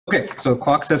Okay, so the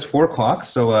clock says 4 o'clock,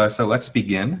 so let's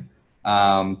begin.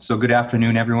 So good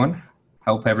afternoon, everyone.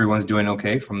 Hope everyone's doing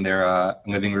okay from their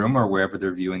living room or wherever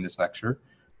they're viewing this lecture.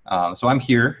 So I'm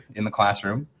here in the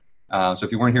classroom. So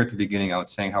if you weren't here at the beginning, I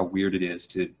was saying how weird it is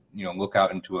to look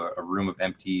out into a room of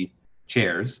empty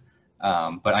chairs.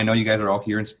 But I know you guys are all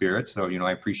here in spirit, so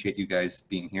I appreciate you guys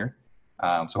being here.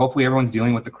 So hopefully everyone's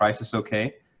dealing with the crisis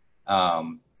okay.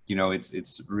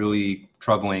 It's really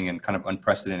troubling and kind of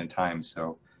unprecedented times.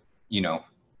 So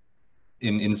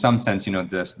in some sense,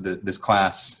 this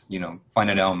class,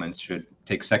 finite elements should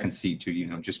take second seat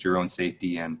to, just your own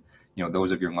safety and,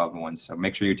 those of your loved ones. So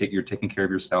make sure you're taking care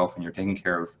of yourself and you're taking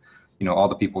care of, all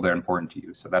the people that are important to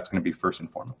you. So that's going to be first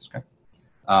and foremost. Okay.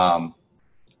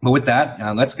 But with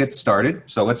that, let's get started.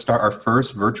 So let's start our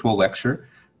first virtual lecture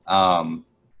for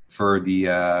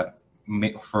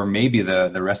maybe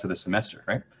the rest of the semester,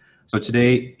 right? So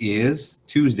today is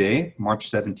Tuesday,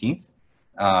 March 17th.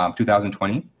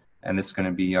 2020, and this is going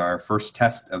to be our first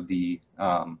test of the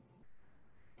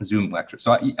Zoom lecture.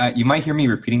 So you might hear me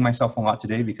repeating myself a lot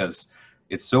today because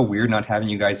it's so weird not having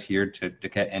you guys here to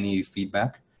get any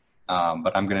feedback,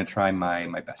 but I'm going to try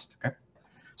my best. Okay.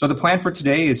 So the plan for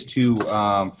today is to,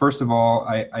 first of all,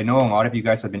 I know a lot of you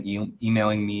guys have been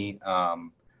emailing me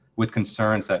with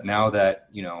concerns that now that,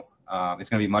 it's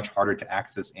going to be much harder to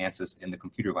access ANSYS in the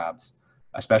computer labs,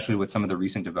 especially with some of the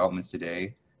recent developments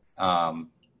today.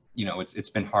 It's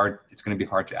been hard. It's going to be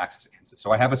hard to access ANSYS.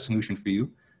 So I have a solution for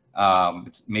you.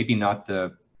 It's maybe not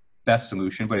the best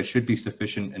solution, but it should be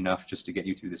sufficient enough just to get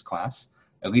you through this class,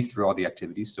 at least through all the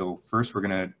activities. So first, we're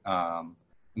going to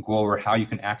go over how you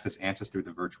can access ANSYS through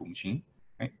the virtual machine.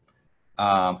 Right?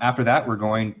 After that, we're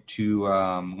going to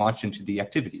launch into the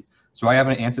activity. So I have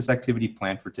an ANSYS activity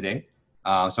planned for today.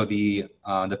 So the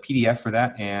PDF for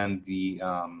that and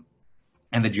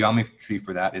the geometry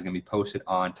for that is going to be posted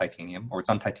on Titanium, or it's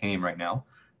on Titanium right now.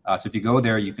 So if you go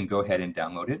there, you can go ahead and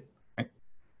download it. Right?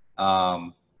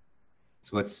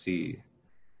 So let's see.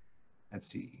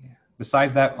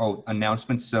 Besides that,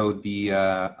 announcements. So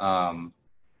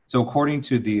so according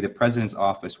to the president's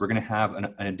office, we're going to have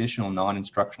an additional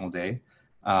non-instructional day.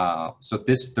 So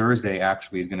this Thursday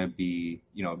actually is going to be,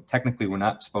 technically we're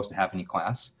not supposed to have any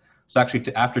class. So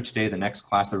actually, after today, the next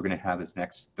class that we're going to have is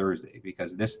next Thursday,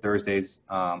 because this Thursday is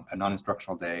a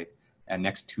non-instructional day, and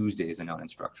next Tuesday is a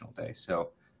non-instructional day. So,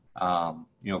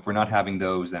 if we're not having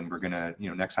those, then we're going to,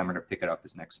 next time we're going to pick it up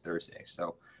is next Thursday.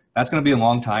 So that's going to be a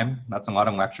long time. That's a lot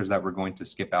of lectures that we're going to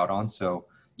skip out on. So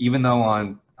even though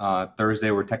on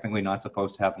Thursday we're technically not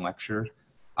supposed to have a lecture,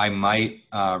 I might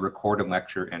record a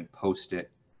lecture and post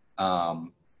it.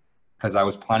 Because I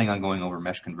was planning on going over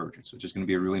mesh convergence, which is going to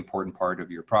be a really important part of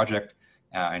your project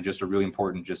and just a really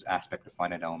important aspect of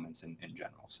finite elements in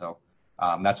general. So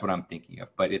that's what I'm thinking of.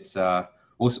 But it's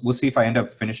we'll see if I end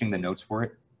up finishing the notes for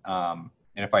it. And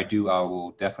if I do, I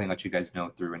will definitely let you guys know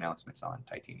through announcements on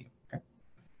Titanium. Okay.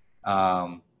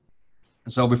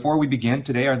 So before we begin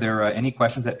today, are there any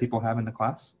questions that people have in the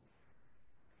class?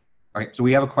 All right, so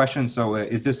we have a question. So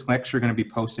is this lecture going to be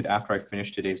posted after I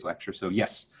finish today's lecture? So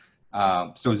yes.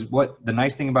 So what the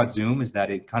nice thing about Zoom is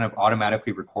that it kind of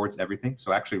automatically records everything.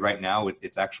 So actually right now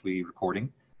it's actually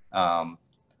recording.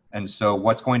 And so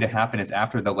what's going to happen is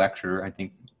after the lecture, I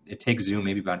think it takes Zoom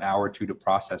maybe about an hour or two to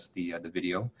process the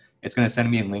video. It's going to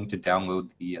send me a link to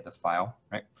download the file,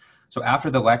 right? So after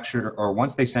the lecture, or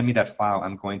once they send me that file,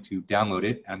 I'm going to download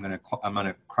it. And I'm going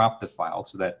to crop the file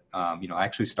so that, I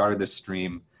actually started this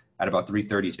stream at about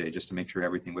 3:30 today, just to make sure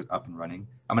everything was up and running.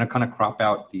 I'm going to kind of crop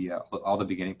out all the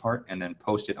beginning part and then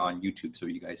post it on YouTube so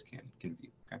you guys can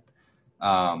view. Okay,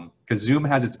 because Zoom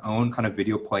has its own kind of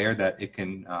video player that it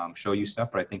can show you stuff,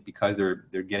 but I think because they're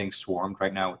getting swarmed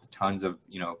right now with tons of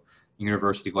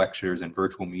university lectures and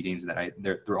virtual meetings, that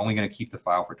they're only going to keep the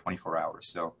file for 24 hours.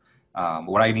 So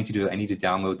what I need to do, I need to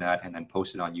download that and then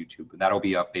post it on YouTube. But that'll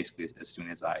be up basically as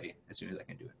soon as I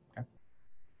can do it. Okay.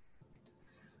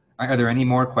 Are there any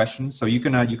more questions? So you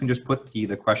can just put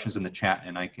the questions in the chat,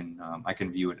 and I can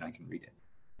view it and I can read it.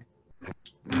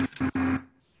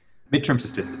 Midterm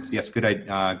statistics. Yes,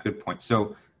 good point.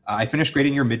 So I finished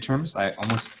grading your midterms. I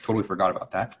almost totally forgot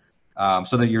about that.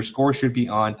 So that your score should be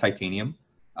on Titanium.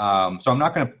 So I'm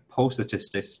not going to post the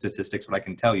statistics, but I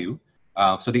can tell you.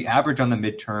 So the average on the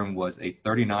midterm was a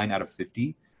 39 out of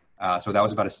 50. So that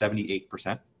was about a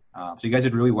 78%. So you guys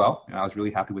did really well. I was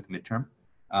really happy with the midterm.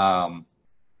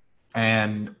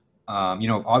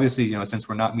 Obviously, since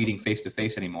we're not meeting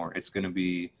face-to-face anymore, it's going to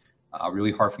be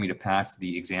really hard for me to pass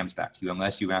the exams back to you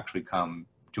unless you actually come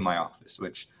to my office,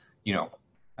 which,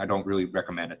 I don't really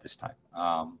recommend at this time.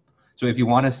 So if you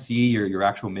want to see your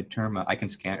actual midterm, I can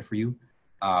scan it for you.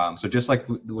 So just like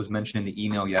was mentioned in the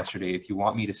email yesterday, if you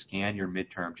want me to scan your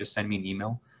midterm, just send me an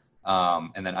email,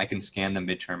 and then I can scan the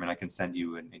midterm and I can send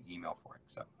you an email for it.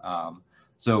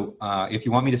 So, if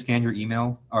you want me to scan your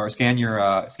email or scan your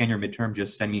midterm,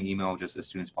 just send me an email just as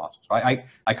soon as possible. So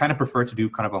I kind of prefer to do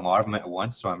kind of a lot of them at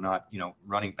once, so I'm not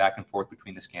running back and forth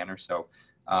between the scanners. So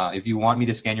if you want me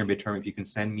to scan your midterm, if you can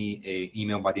send me an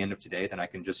email by the end of today, then I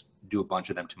can just do a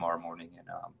bunch of them tomorrow morning and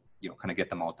kind of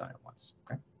get them all done at once.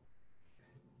 Okay.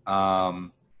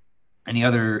 Any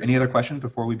other questions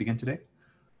before we begin today?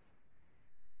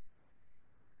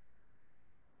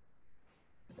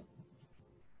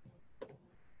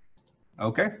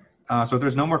 Okay, so if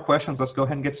there's no more questions, let's go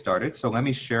ahead and get started. So let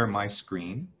me share my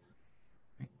screen.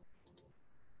 So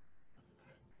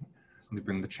let me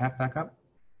bring the chat back up.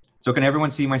 So can everyone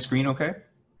see my screen okay?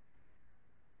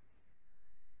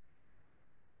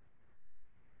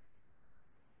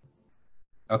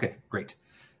 Okay, great.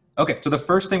 Okay, so the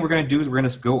first thing we're going to do is we're going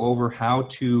to go over how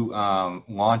to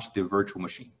launch the virtual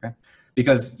machine. Okay,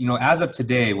 because as of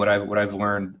today, what I've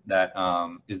learned that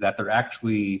is that they're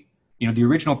actually the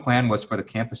original plan was for the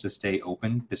campus to stay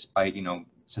open despite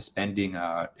suspending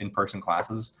in-person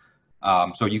classes.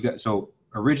 So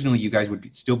originally you guys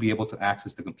would still be able to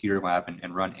access the computer lab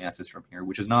and run ANSYS from here,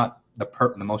 which is not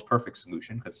the most perfect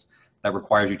solution because that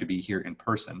requires you to be here in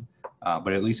person.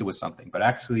 But at least it was something. But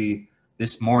actually,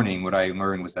 this morning, what I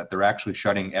learned was that they're actually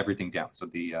shutting everything down. So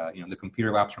the the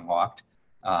computer labs are locked.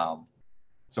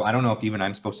 So I don't know if even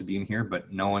I'm supposed to be in here,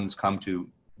 but no one's come to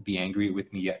be angry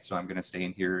with me yet. So I'm going to stay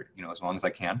in here, as long as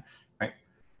I can. Right.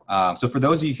 So for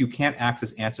those of you who can't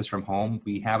access ANSYS from home,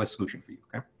 we have a solution for you.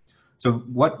 Okay. So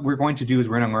what we're going to do is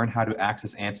we're going to learn how to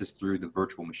access ANSYS through the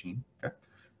virtual machine. Okay.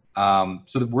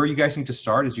 So where you guys need to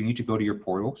start is you need to go to your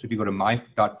portal. So if you go to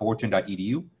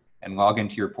my.fullerton.edu and log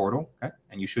into your portal, okay,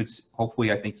 and you should,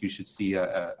 hopefully, I think you should see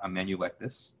a menu like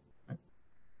this. Okay.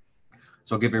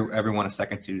 So I'll give everyone a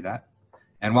second to do that.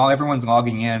 And while everyone's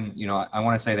logging in, I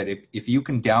want to say that if you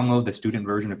can download the student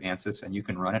version of ANSYS and you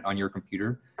can run it on your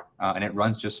computer and it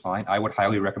runs just fine, I would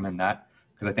highly recommend that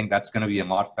because I think that's going to be a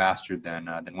lot faster than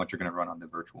what you're going to run on the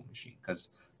virtual machine. Because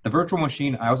the virtual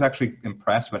machine, I was actually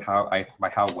impressed with by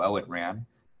how well it ran,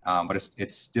 but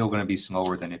it's still going to be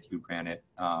slower than if you ran it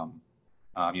on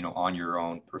your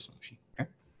own personal machine. Okay.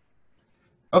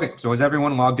 Okay. So is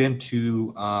everyone logged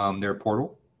into their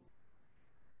portal?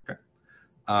 Okay.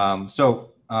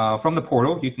 From the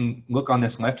portal, you can look on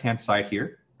this left-hand side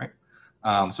here, right?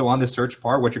 So on the search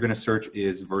bar, what you're going to search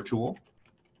is virtual.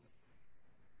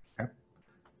 Okay.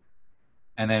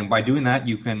 And then by doing that,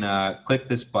 you can click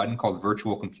this button called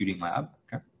Virtual Computing Lab.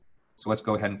 Okay. So let's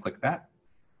go ahead and click that.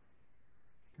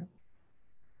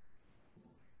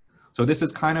 So this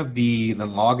is kind of the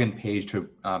login page to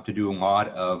do a lot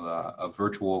of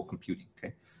virtual computing.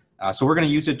 Okay, so we're going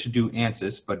to use it to do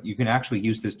ANSYS, but you can actually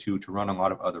use this to run a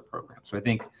lot of other programs. So I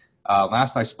think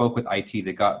last I spoke with IT,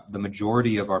 they got the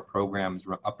majority of our programs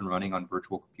up and running on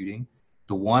virtual computing.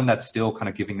 The one that's still kind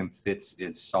of giving them fits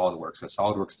is SolidWorks. So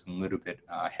SolidWorks is a little bit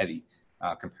heavy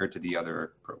compared to the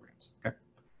other programs. Okay,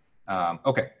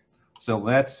 okay. So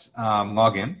let's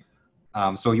log in.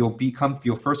 So you'll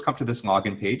first come to this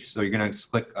login page. So you're going to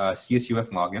click CSUF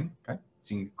login. Okay.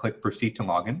 So you can click proceed to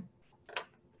login.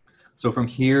 So from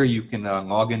here you can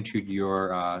log into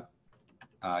your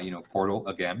portal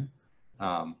again.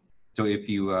 So if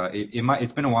you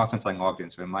it's been a while since I logged in,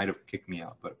 so it might have kicked me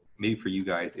out. But maybe for you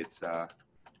guys, it's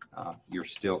you're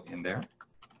still in there.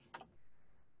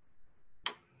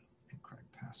 Correct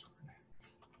password.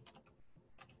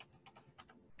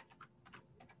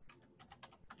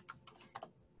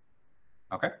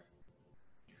 Okay.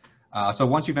 So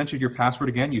once you've entered your password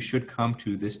again, you should come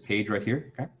to this page right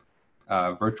here, okay?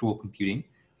 Virtual computing.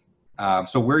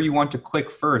 So where you want to click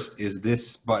first is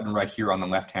this button right here on the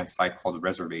left-hand side called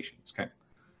reservations, okay?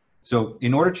 So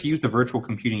in order to use the virtual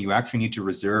computing, you actually need to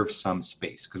reserve some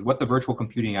space because what the virtual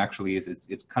computing actually is,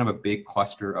 it's kind of a big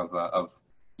cluster of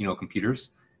computers.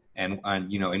 And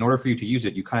in order for you to use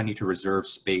it, you kind of need to reserve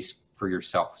space for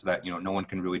yourself so that, no one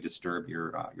can really disturb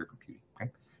your computing, okay?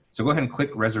 So go ahead and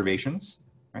click reservations,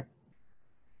 right?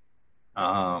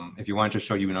 If you want to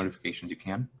show you notifications, you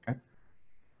can, okay?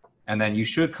 And then you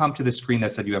should come to the screen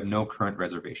that said you have no current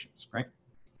reservations, right?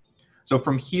 So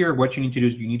from here, what you need to do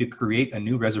is you need to create a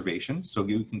new reservation. So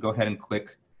you can go ahead and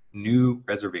click new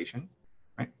reservation,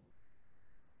 right?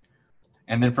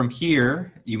 And then from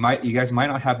here, you guys might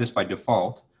not have this by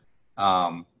default,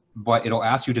 but it'll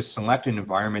ask you to select an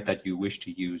environment that you wish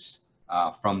to use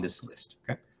from this list,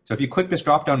 okay? So if you click this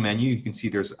drop-down menu, you can see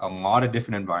there's a lot of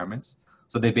different environments.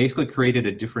 So they basically created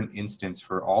a different instance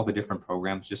for all the different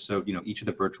programs, just so each of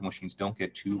the virtual machines don't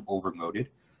get too overloaded.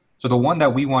 So the one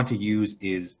that we want to use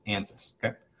is ANSYS.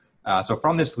 Okay. So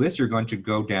from this list, you're going to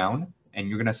go down and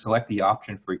you're going to select the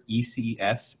option for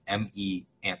ECS ME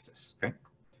ANSYS. Okay.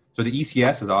 So the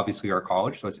ECS is obviously our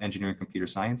college, so it's Engineering Computer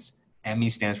Science. ME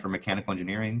stands for Mechanical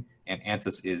Engineering, and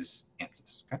ANSYS is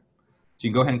ANSYS. Okay. So you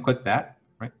can go ahead and click that,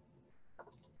 right?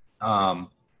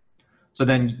 So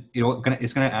then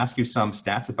it's going to ask you some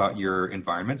stats about your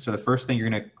environment. So the first thing you're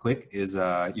going to click is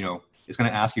it's going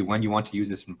to ask you when you want to use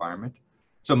this environment.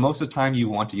 So most of the time you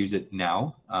want to use it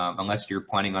now, unless you're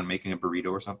planning on making a burrito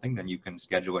or something, then you can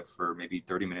schedule it for maybe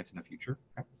 30 minutes in the future.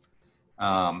 Okay?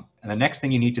 And the next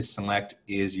thing you need to select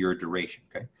is your duration.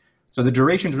 Okay, so the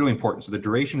duration is really important. So the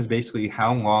duration is basically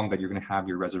how long that you're going to have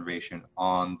your reservation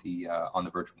on the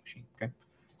virtual machine. Okay,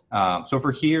 so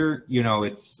for here,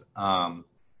 it's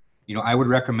I would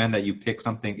recommend that you pick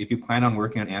something. If you plan on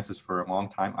working on ANSYS for a long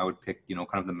time, I would pick kind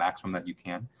of the maximum that you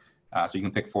can. So you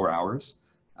can pick 4 hours.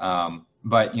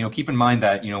 But keep in mind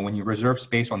that when you reserve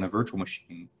space on the virtual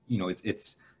machine,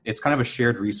 it's kind of a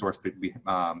shared resource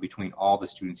between all the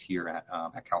students here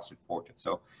at Cal State Fullerton.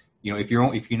 So if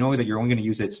you know that you're only going to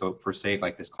use it for say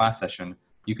like this class session,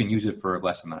 you can use it for a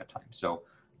less amount of time. So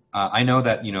I know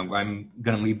that I'm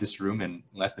going to leave this room in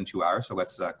less than 2 hours. So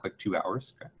let's click 2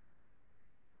 hours. Okay.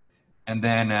 And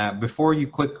then before you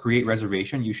click create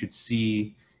reservation, you should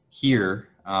see here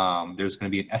there's going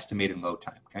to be an estimated load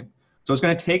time. Okay. So it's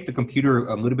going to take the computer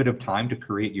a little bit of time to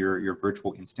create your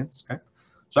virtual instance. Okay.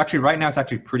 So actually right now it's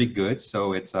actually pretty good.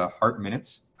 So it's heart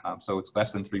minutes. So it's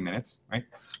less than 3 minutes, right?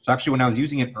 So actually when I was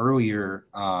using it earlier,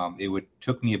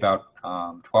 took me about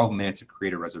 12 minutes to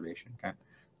create a reservation. Okay.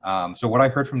 So what I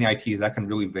heard from the IT is that can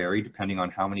really vary depending on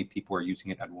how many people are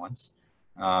using it at once.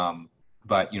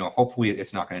 But hopefully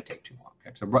it's not going to take too long.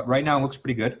 Okay. So right now it looks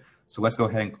pretty good. So let's go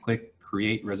ahead and click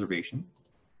create reservation.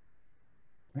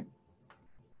 Right.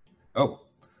 Oh,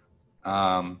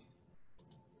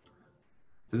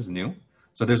 this is new.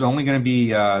 So there's only going to be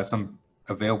some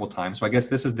available time. So I guess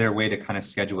this is their way to kind of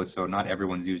schedule it so not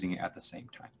everyone's using it at the same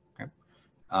time. Okay.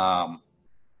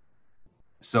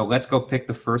 So let's go pick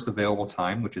the first available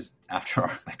time, which is after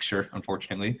our lecture,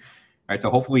 unfortunately. All right.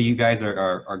 So hopefully you guys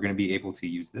are going to be able to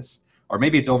use this. Or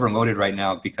maybe it's overloaded right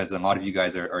now because a lot of you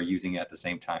guys are using it at the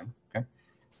same time. Okay.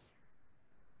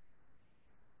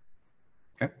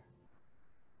 Okay.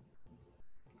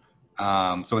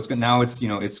 So it's good now. It's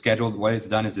it's scheduled. What it's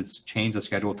done is it's changed the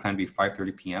scheduled time to be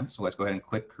 5:30 p.m. So let's go ahead and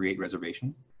click create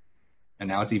reservation. And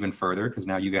now it's even further because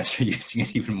now you guys are using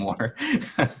it even more.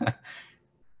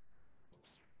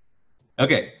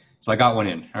 Okay, so I got one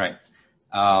in. All right.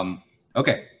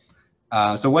 Okay.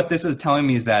 So what this is telling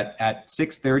me is that at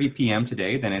 6:30 p.m.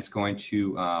 today, then it's going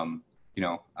to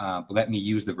let me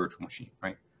use the virtual machine,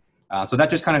 right? So that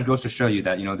just kind of goes to show you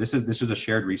that this is a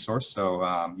shared resource. So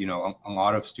a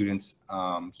lot of students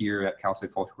here at Cal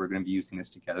State Fullerton are going to be using this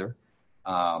together.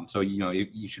 So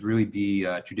you should really be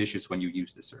judicious when you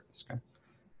use this service. Okay.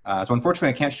 So unfortunately,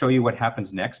 I can't show you what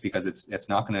happens next because it's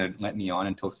not going to let me on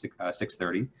until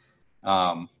 6:30.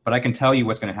 But I can tell you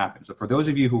what's going to happen. So for those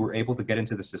of you who were able to get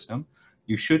into the system,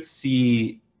 you should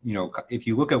see if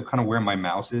you look at kind of where my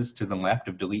mouse is to the left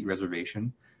of delete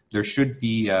reservation. There should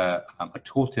be a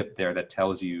tooltip there that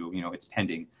tells you, it's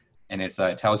pending, and it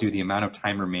tells you the amount of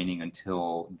time remaining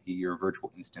until your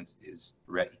virtual instance is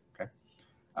ready. Okay.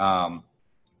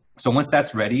 So once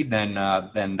that's ready, then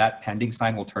that pending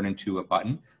sign will turn into a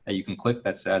button that you can click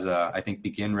that says, I think,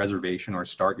 begin reservation or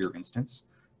start your instance.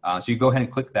 So you go ahead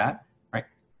and click that, right?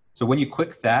 So when you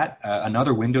click that,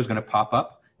 another window is going to pop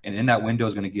up. And in that window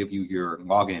is going to give you your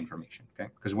login information,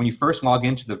 okay? Because when you first log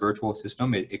into the virtual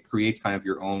system, it creates kind of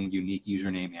your own unique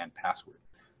username and password.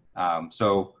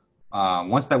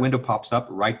 Once that window pops up,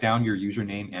 write down your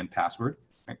username and password.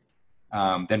 Right?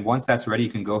 Then once that's ready,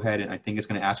 you can go ahead and I think it's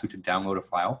going to ask you to download a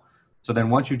file. So then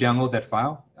once you download that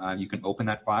file, you can open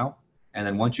that file. And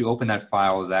then once you open that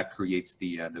file, that creates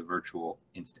the virtual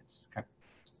instance, okay?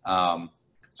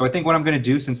 So I think what I'm going to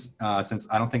do, since I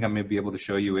don't think I'm going to be able to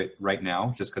show you it right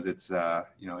now, just because it's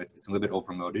it's a little bit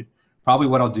overloaded. Probably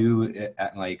what I'll do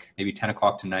at like maybe 10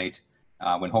 o'clock tonight,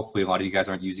 when hopefully a lot of you guys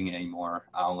aren't using it anymore.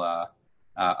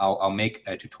 I'll make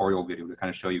a tutorial video to kind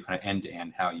of show you kind of end to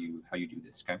end how you do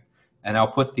this. Okay, and I'll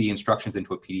put the instructions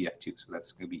into a PDF too, so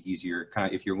that's going to be easier. Kind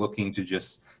of if you're looking to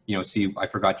just see I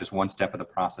forgot just one step of the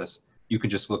process, you can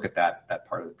just look at that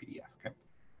part of the PDF. Okay.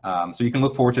 So you can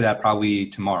look forward to that probably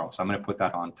tomorrow. So I'm going to put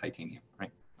that on Titanium,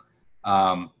 right?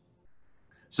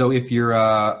 So if you're,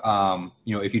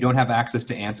 if you don't have access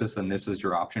to ANSYS, then this is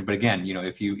your option. But again,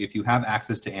 if you have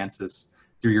access to ANSYS,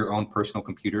 through your own personal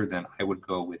computer, then I would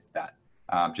go with that.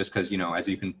 Just because, as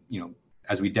you can,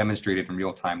 as we demonstrated in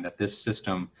real time, that this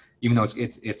system, even though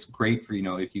it's great for,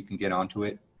 if you can get onto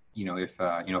it, if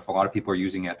a lot of people are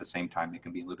using it at the same time, it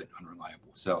can be a little bit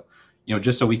unreliable. So,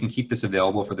 just so we can keep this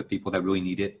available for the people that really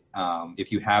need it,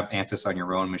 if you have ANSYS on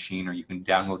your own machine, or you can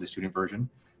download the student version,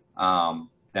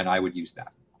 then I would use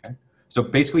that. Okay. So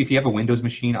basically, if you have a Windows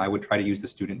machine, I would try to use the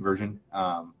student version.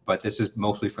 But this is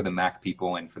mostly for the Mac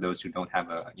people and for those who don't have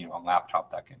a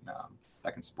laptop that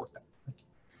can support that.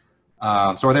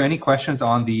 So are there any questions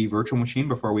on the virtual machine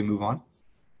before we move on?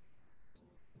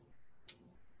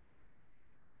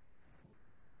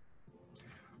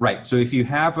 Right. So if you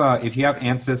have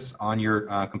ANSYS on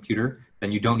your computer,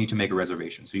 then you don't need to make a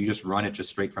reservation. So you just run it just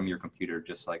straight from your computer,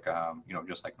 just like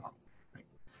just like normal. Right?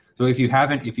 So if you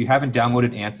haven't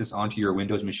downloaded ANSYS onto your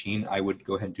Windows machine, I would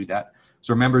go ahead and do that.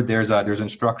 So remember, there's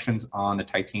instructions on the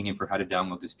Titanium for how to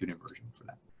download the student version for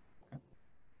that.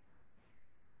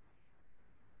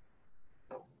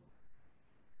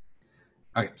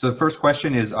 Okay, so the first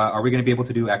question is, are we going to be able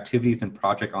to do activities and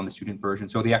project on the student version?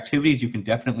 So the activities you can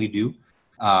definitely do.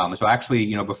 So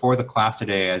actually, before the class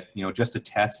today, as just to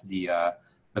test the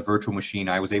virtual machine,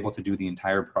 I was able to do the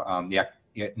entire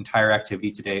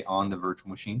activity today on the virtual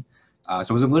machine. So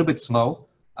it was a little bit slow,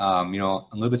 a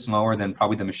little bit slower than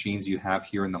probably the machines you have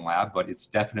here in the lab, but it's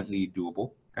definitely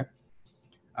doable. Okay.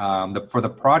 For the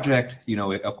project,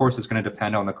 of course, it's going to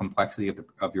depend on the complexity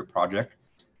of your project.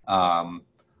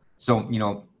 So,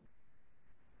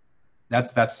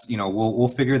 that's we'll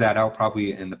figure that out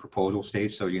probably in the proposal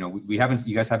stage. So,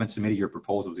 you guys haven't submitted your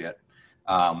proposals yet.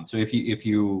 So if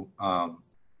you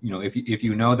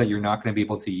know that you're not going to be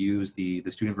able to use the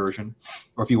student version,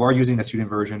 or if you are using the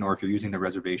student version, or if you're using the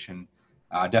reservation,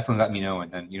 definitely let me know,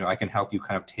 and then I can help you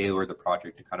kind of tailor the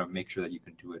project to kind of make sure that you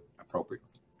can do it appropriately.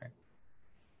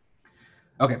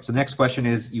 Okay, so the next question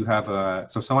is, you have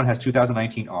so someone has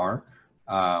 2019 R.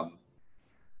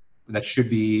 That should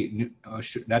be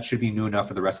new enough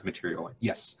for the rest of the material.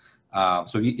 Yes.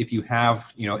 So if you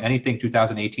have anything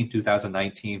 2018,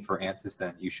 2019 for ANSYS,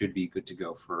 then you should be good to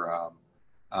go for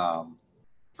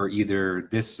either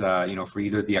this for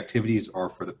either the activities or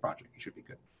for the project. You should be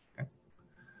good. Okay.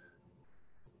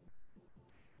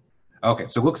 Okay.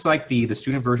 So it looks like the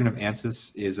student version of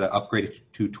ANSYS is upgraded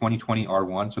to 2020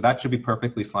 R1. So that should be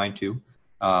perfectly fine too.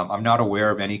 I'm not aware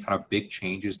of any kind of big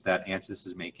changes that ANSYS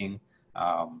is making.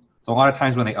 So a lot of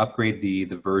times when they upgrade the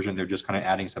version, they're just kind of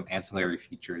adding some ancillary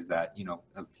features that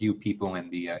a few people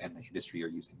in the industry are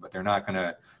using, but they're not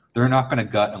gonna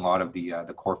gut a lot of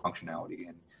the core functionality.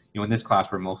 And in this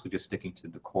class, we're mostly just sticking to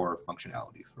the core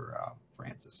functionality for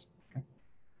ANSYS. Okay.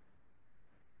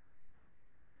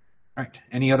 All right.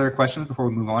 Any other questions before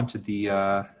we move on to the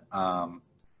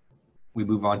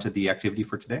activity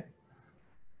for today?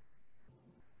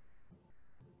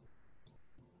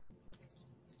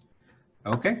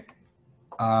 Okay.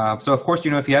 So of course,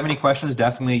 if you have any questions,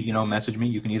 definitely, message me.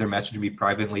 You can either message me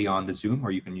privately on the Zoom, or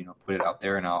you can, put it out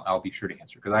there, and I'll be sure to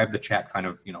answer, because I have the chat kind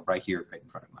of, right here, right in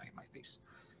front of my face.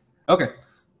 Okay.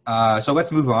 So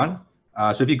let's move on.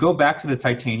 So if you go back to the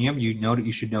Titanium,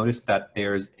 you should notice that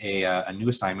there's a new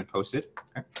assignment posted.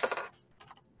 Okay.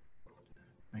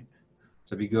 Right.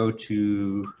 So if you go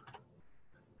to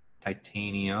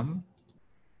Titanium,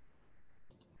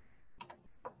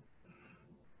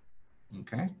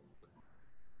 okay,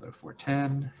 go to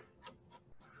 410.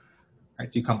 All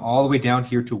right, so you come all the way down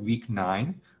here to week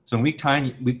 9. So in week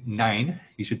 9,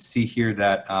 you should see here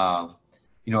that I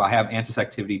have ANSYS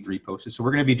activity 3 posted. So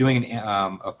we're going to be doing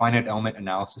a finite element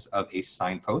analysis of a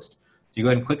signpost. So you go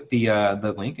ahead and click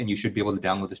the link, and you should be able to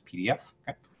download this PDF.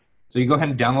 Okay. So you go ahead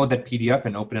and download that PDF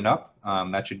and open it up.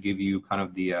 That should give you kind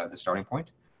of the starting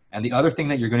point. And the other thing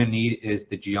that you're going to need is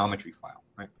the geometry file.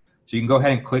 Right. So you can go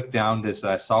ahead and click down this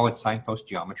solid signpost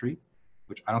geometry,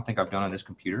 which I don't think I've done on this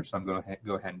computer. So I'm going to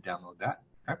go ahead and download that.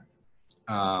 Okay.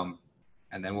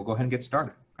 And then we'll go ahead and get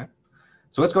started. Okay.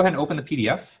 So let's go ahead and open the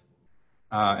PDF.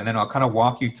 And then I'll kind of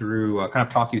talk you through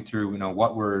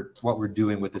what we're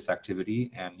doing with this activity,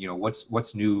 and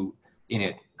what's new in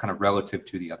it, kind of relative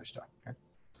to the other stuff.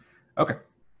 Okay.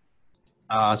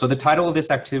 So the title of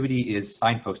this activity is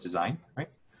signpost design, right?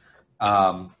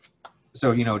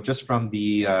 So just from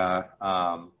the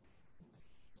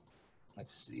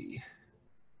let's see.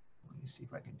 Let me see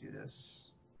if I can do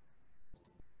this.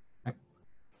 Okay.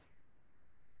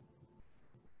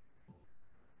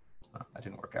 Oh, that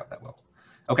didn't work out that well.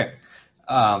 Okay,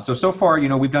 so far,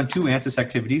 we've done 2 ANSYS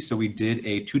activities. So we did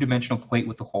a 2-dimensional plate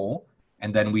with the hole,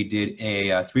 and then we did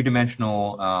a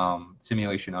 3-dimensional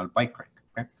simulation on a bike crank.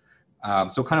 Okay,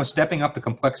 So kind of stepping up the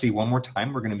complexity one more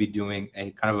time, we're going to be doing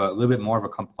a kind of a little bit more of a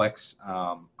complex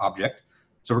object.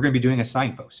 So we're going to be doing a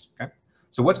signpost. Okay.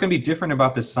 So what's going to be different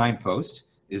about this signpost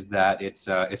is that it's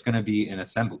going to be an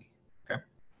assembly. Okay.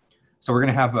 So we're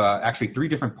going to have actually 3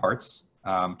 different parts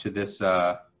to this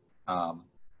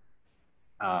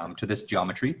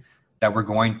geometry that we're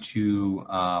going to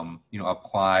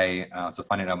apply some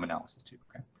finite element analysis to.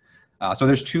 Okay. So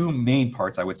there's 2 main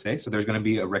parts, I would say. So there's going to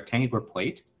be a rectangular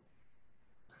plate.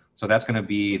 So that's going to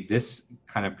be this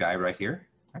kind of guy right here.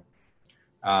 Okay.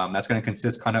 That's going to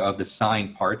consist kind of the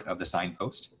sign part of the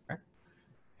signpost. Okay.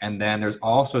 And then there's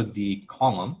also the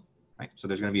column, right? So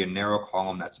there's going to be a narrow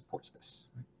column that supports this.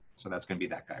 Right? So that's going to be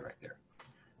that guy right there.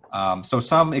 So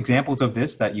some examples of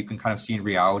this that you can kind of see in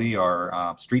reality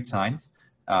are street signs.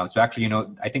 So actually,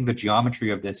 I think the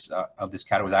geometry of this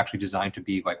cat was actually designed to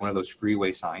be like one of those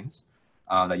freeway signs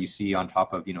that you see on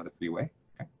top of, the freeway.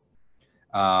 Okay.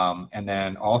 And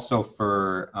then also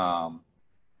for,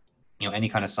 any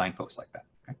kind of signpost like that.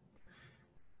 Okay.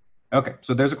 Okay.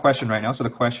 So there's a question right now. So the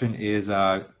question is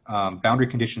boundary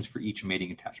conditions for each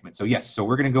mating attachment. So yes, so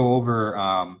we're going to go over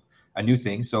a new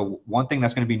thing. So one thing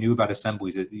that's going to be new about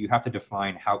assemblies is you have to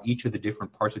define how each of the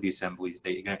different parts of the assemblies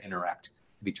they're going to interact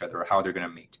with each other or how they're going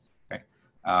to mate. Okay.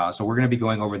 So we're going to be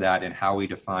going over that and how we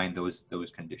define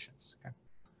those conditions. Okay.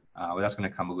 Well, that's going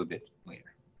to come a little bit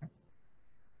later.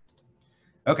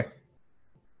 Okay.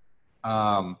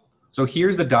 So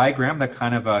here's the diagram that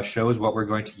kind of shows what we're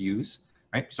going to use.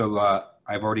 Right. So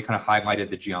I've already kind of highlighted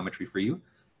the geometry for you.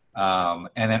 And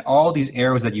then all these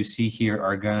arrows that you see here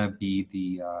are going to be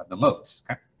the loads.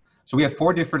 Okay. So we have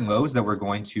 4 different loads that we're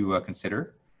going to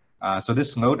consider. So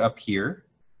this load up here,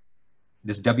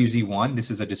 this WZ1,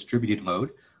 this is a distributed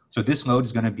load. So this load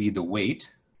is going to be the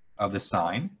weight of the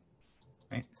sign.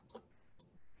 Right.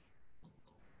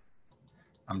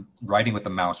 I'm writing with the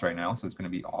mouse right now, so it's going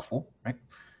to be awful. Right.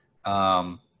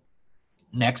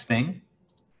 Next thing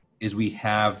is we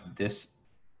have this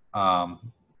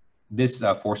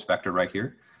force vector right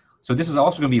here. So this is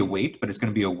also going to be a weight, but it's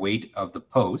going to be a weight of the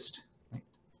post.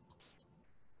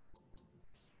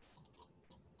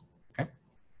 Okay.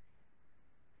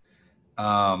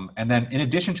 And then in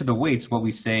addition to the weights, what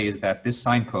we say is that this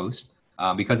signpost,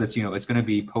 because it's it's going to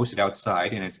be posted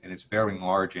outside and it's fairly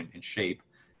large in shape,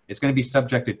 it's going to be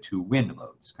subjected to wind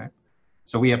loads. Okay.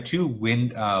 So we have 2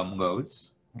 wind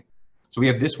loads. Right? So we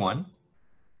have this one.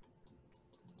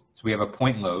 So we have a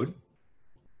point load.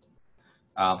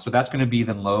 So that's going to be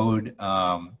the load,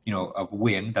 of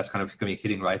wind that's kind of going to be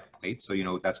hitting right at the plate. So,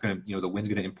 that's going to, the wind's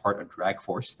going to impart a drag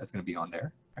force that's going to be on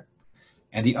there. Okay.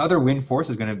 And the other wind force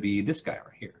is going to be this guy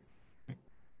right here. Okay.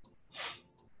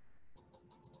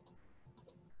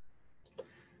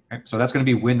 Okay. So that's going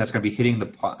to be wind that's going to be hitting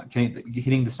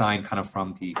the sign kind of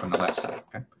from the left side.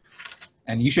 Okay.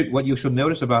 And what you should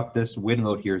notice about this wind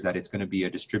load here is that it's going to be a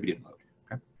distributed load.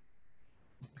 Okay.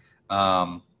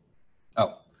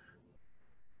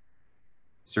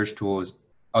 Search tools.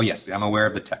 Oh yes, I'm aware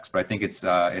of the text, but I think it's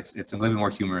a little bit more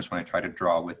humorous when I try to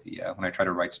draw with the when I try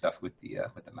to write stuff with the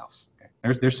mouse. Okay.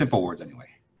 There's simple words anyway.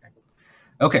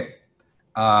 Okay.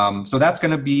 So that's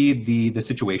going to be the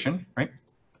situation, right?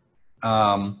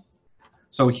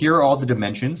 So here are all the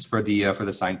dimensions for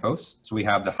the signpost. So we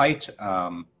have the height,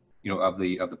 of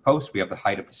the post. We have the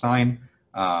height of the sign.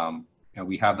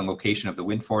 We have the location of the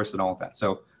wind force and all of that.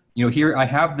 So here I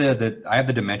have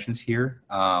the dimensions here.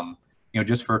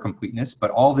 Just for completeness,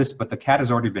 but the CAD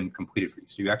has already been completed for you,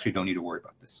 so you actually don't need to worry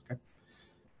about this. Okay.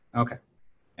 Okay.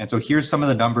 And so here's some of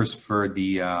the numbers for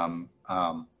the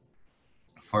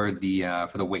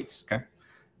weights. Okay.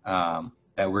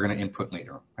 That we're going to input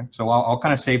later on. Okay? So I'll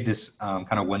kind of save this kind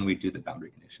of when we do the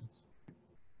boundary conditions.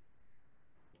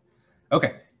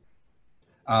 Okay.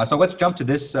 So let's jump to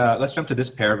this. Let's jump to this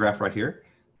paragraph right here.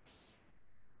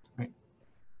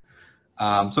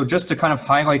 So just to kind of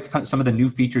highlight some of the new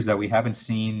features that we haven't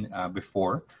seen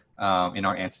before in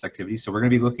our ANSYS activity. So we're going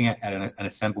to be looking at an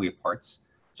assembly of parts.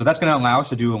 So that's going to allow us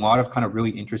to do a lot of kind of really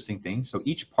interesting things. So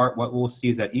each part, what we'll see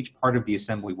is that each part of the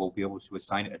assembly will be able to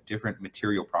assign a different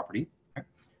material property. Okay?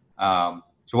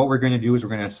 So what we're going to do is we're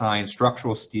going to assign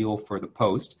structural steel for the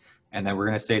post, and then we're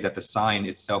going to say that the sign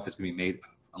itself is going to be made of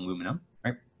aluminum.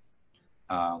 Right?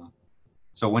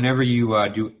 So whenever you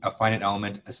do a finite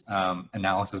element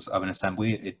analysis of an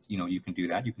assembly, you can do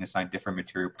that. You can assign different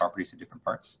material properties to different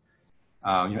parts.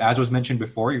 As was mentioned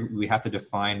before, we have to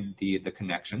define the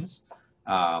connections.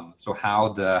 So how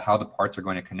the parts are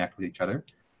going to connect with each other.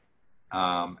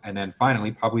 And then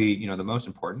finally, probably the most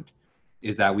important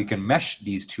is that we can mesh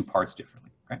these 2 parts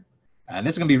differently. Right? And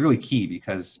this is going to be really key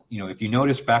because if you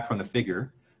notice back from the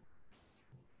figure,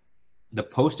 the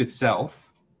post itself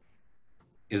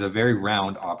is a very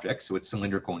round object, so it's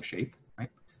cylindrical in shape, right?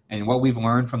 And what we've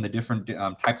learned from the different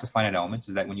types of finite elements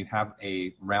is that when you have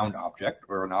a round object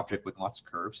or an object with lots of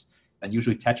curves, then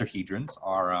usually tetrahedrons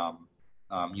are,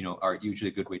 are usually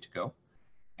a good way to go.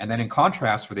 And then in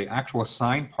contrast, for the actual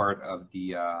sign part of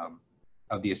the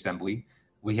assembly,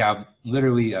 we have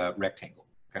literally a rectangle.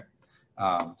 Okay,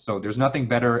 so there's nothing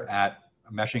better at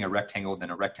meshing a rectangle than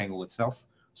a rectangle itself.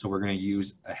 So we're going to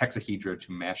use a hexahedra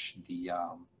to mesh the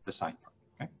sign part.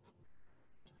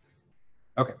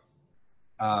 Okay.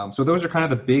 So those are kind of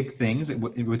the big things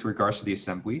with regards to the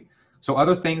assembly. So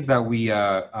other things that we're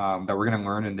going to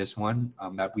learn in this one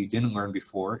that we didn't learn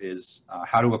before is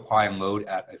how to apply a load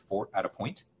at a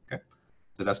point. Okay,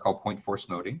 so that's called point force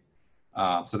loading.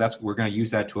 So we're going to use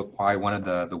that to apply one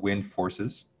of the wind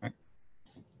forces. Right?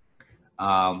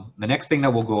 The next thing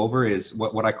that we'll go over is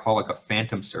what I call like a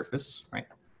phantom surface. Right.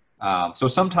 So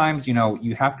sometimes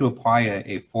you have to apply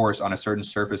a force on a certain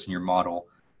surface in your model,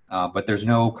 but there's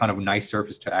no kind of nice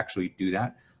surface to actually do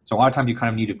that. So a lot of times you kind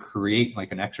of need to create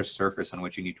like an extra surface on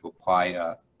which you need to apply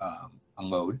a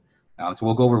load. So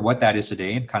we'll go over what that is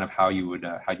today and kind of how you would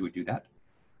do that.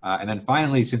 And then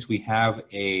finally, since we have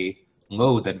a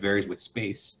load that varies with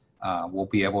space, we'll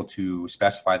be able to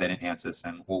specify that in ANSYS,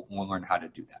 and we'll learn how to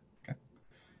do that.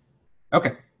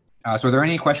 Okay. So are there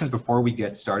any questions before we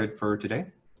get started for today?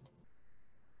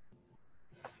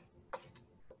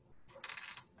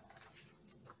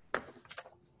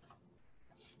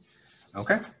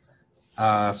 Okay,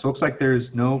 so looks like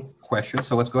there's no questions.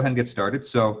 So let's go ahead and get started.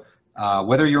 So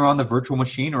whether you're on the virtual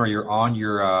machine or you're on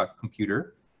your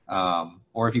computer,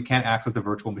 or if you can't access the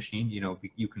virtual machine,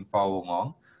 you can follow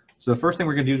along. So the first thing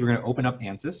we're going to do is we're going to open up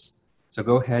ANSYS. So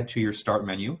go ahead to your start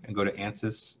menu and go to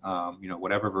ANSYS,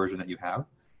 whatever version that you have,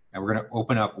 and we're going to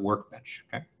open up Workbench.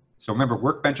 Okay. So remember,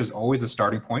 Workbench is always the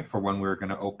starting point for when we're going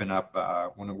to open up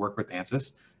when we work with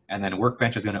ANSYS, and then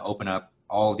Workbench is going to open up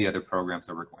all the other programs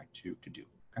that we're going to do.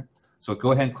 Okay. So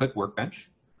go ahead and click Workbench.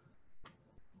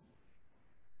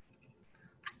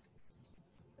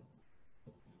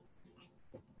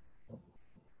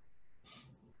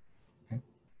 Okay.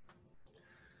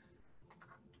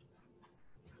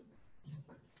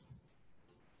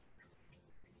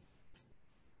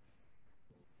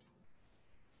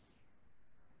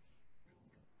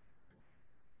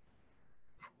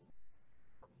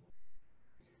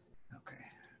 Okay.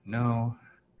 No.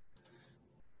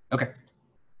 Okay,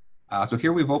 so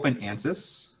here we've opened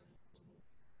ANSYS.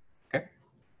 Okay,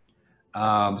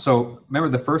 so remember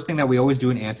the first thing that we always do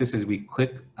in ANSYS is we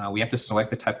have to select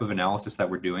the type of analysis that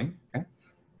we're doing. Okay,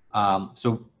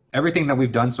 so everything that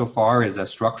we've done so far is a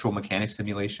structural mechanics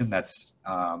simulation that's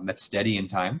steady in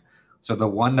time. So the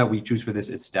one that we choose for this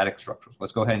is static structural. So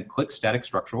let's go ahead and click static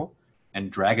structural and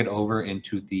drag it over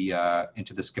into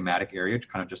the schematic area,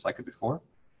 kind of just like it before.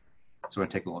 So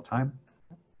it'll take a little time.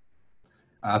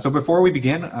 So before we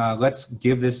begin, let's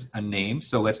give this a name.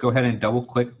 So let's go ahead and double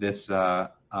click this,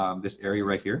 this area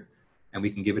right here, and we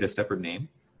can give it a separate name.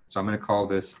 So I'm going to call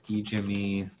this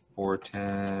EGME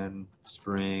 410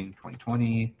 Spring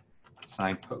 2020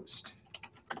 signpost.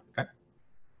 Okay.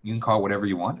 You can call it whatever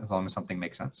you want as long as something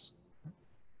makes sense.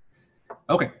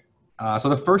 Okay. So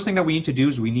the first thing that we need to do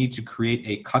is we need to create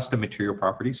a custom material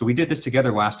property. So we did this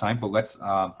together last time, but let's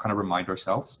kind of remind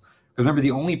ourselves. Because remember,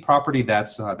 the only property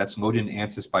that's loaded in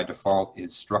ANSYS by default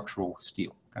is structural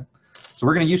steel. Okay, so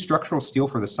we're going to use structural steel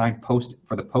for the sign post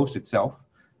for the post itself,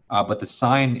 but the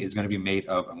sign is going to be made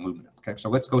of aluminum. Okay, so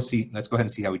let's go ahead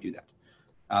and see how we do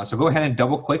that. So go ahead and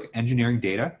double click engineering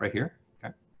data right here.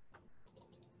 Okay,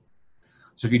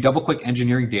 so if you double click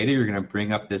engineering data, you're going to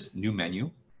bring up this new menu.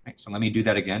 Okay, so let me do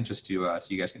that again just to so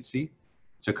you guys can see.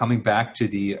 So coming back to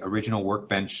the original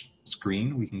Workbench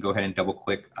screen, we can go ahead and double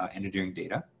click engineering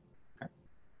data.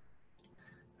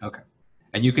 Okay,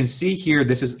 and you can see here,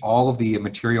 this is all of the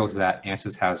materials that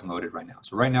ANSYS has loaded right now.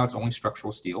 So right now it's only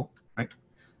structural steel, right?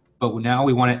 But now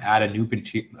we want to add a new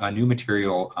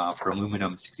material for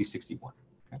aluminum 6061.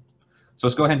 Okay, so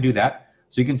let's go ahead and do that.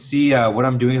 So you can see what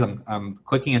I'm doing is I'm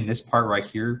clicking in this part right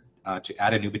here to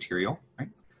add a new material, right?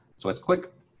 So let's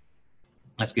click,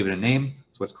 let's give it a name.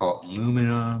 So let's call it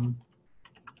aluminum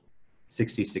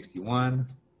 6061.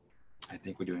 I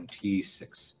think we're doing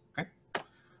T6.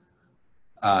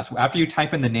 So after you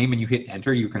type in the name and you hit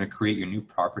enter, you're going to create your new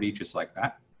property just like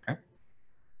that. Okay.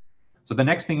 So the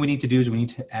next thing we need to do is we need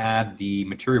to add the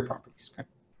material properties. Okay.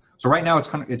 So right now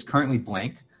it's currently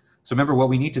blank. So remember what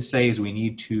we need to say is we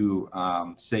need to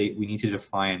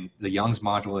define the Young's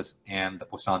modulus and the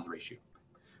Poisson's ratio.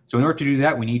 So in order to do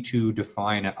that, we need to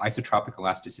define an isotropic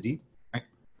elasticity. Right.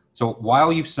 So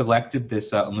while you've selected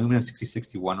this aluminum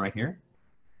 6061 right here,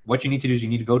 what you need to do is you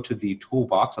need to go to the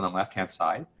toolbox on the left-hand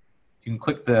side. You can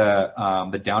click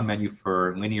the down menu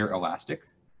for linear elastic,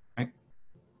 right?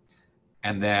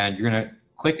 And then you're going to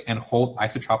click and hold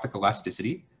isotropic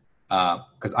elasticity,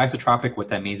 because isotropic, what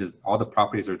that means is all the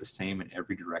properties are the same in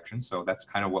every direction. So that's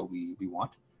kind of what we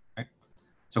want, right?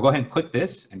 So go ahead and click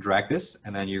this and drag this,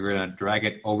 and then you're going to drag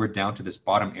it over down to this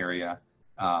bottom area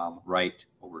right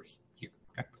over here.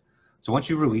 Okay. So once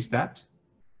you release that,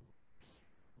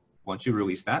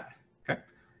 okay,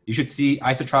 you should see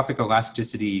isotropic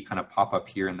elasticity kind of pop up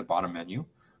here in the bottom menu.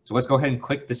 So let's go ahead and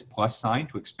click this plus sign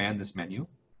to expand this menu.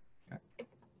 Okay.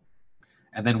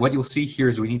 And then what you'll see here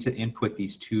is we need to input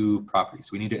these two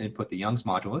properties. We need to input the Young's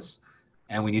modulus,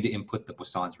 and we need to input the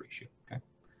Poisson's ratio. Okay.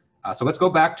 So let's go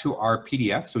back to our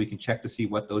PDF so we can check to see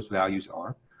what those values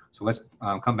are. So let's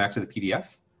come back to the PDF,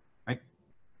 right?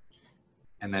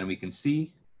 And then we can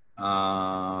see,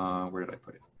 where did I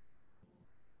put it?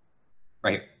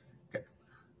 Right here. Okay.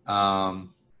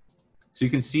 So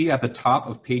you can see at the top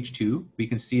of page 2, we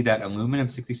can see that aluminum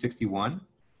 6061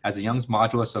 has a Young's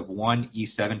modulus of 1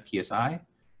 E7 psi,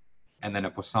 and then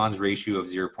a Poisson's ratio of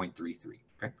 0.33.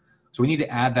 Okay. So we need to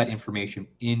add that information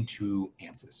into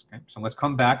ANSYS. Okay. So let's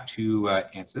come back to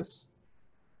ANSYS.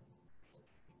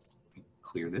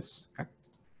 Clear this. Okay.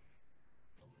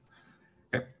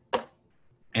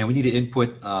 And we need to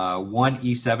input 1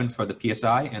 E7 for the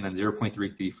PSI and then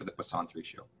 0.33 for the Poisson's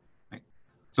ratio. Right?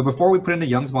 So before we put in the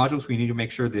Young's modulus, we need to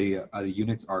make sure the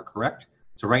units are correct.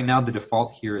 So right now the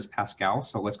default here is Pascal.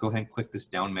 So let's go ahead and click this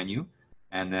down menu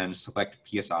and then select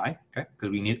PSI, okay? Because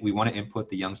we want to input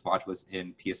the Young's modulus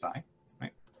in PSI,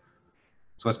 right?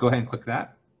 So let's go ahead and click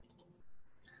that.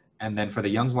 And then for the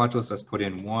Young's modulus, let's put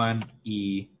in 1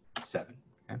 E7.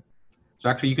 So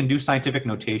actually, you can do scientific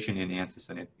notation in ANSYS,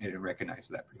 and it recognizes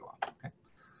that pretty well. Okay.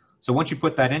 So once you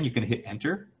put that in, you can hit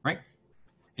enter, right?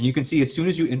 And you can see as soon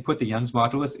as you input the Young's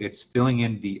modulus, it's filling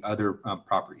in the other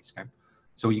properties. Okay.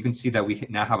 So you can see that we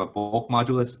now have a bulk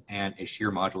modulus and a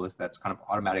shear modulus that's kind of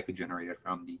automatically generated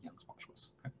from the Young's modulus.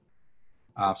 Okay.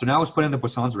 So now let's put in the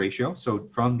Poisson's ratio. So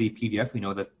from the PDF, we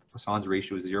know that the Poisson's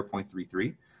ratio is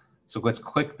 0.33. So let's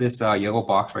click this yellow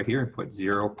box right here and put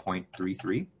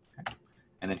 0.33.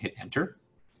 And then hit enter.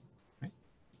 Okay.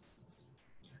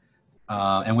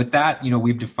 And with that,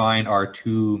 we've defined our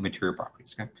two material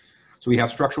properties. Okay. So we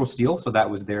have structural steel, so that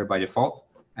was there by default.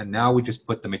 And now we just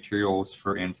put the materials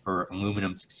in for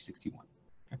aluminum 6061.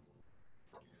 Okay.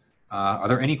 Are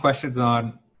there any questions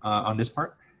on this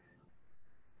part?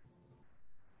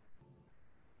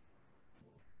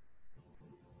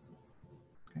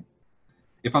 Okay.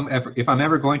 If I'm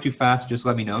ever going too fast, just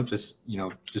let me know. Just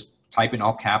type in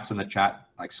all caps in the chat,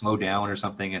 like slow down or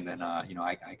something, and then I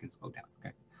can slow down.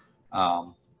 Okay.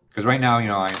 Because right now,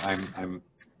 I'm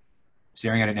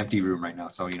staring at an empty room right now,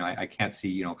 so I can't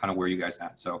see kind of where you guys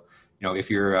at. So if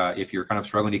you're kind of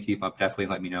struggling to keep up, definitely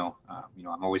let me know.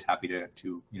 I'm always happy to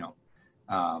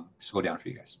slow down for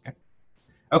you guys. Okay.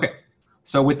 Okay.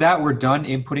 So with that, we're done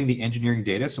inputting the engineering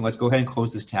data. So let's go ahead and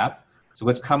close this tab. So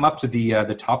let's come up to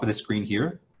the top of the screen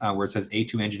here where it says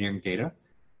A2 engineering data.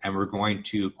 And we're going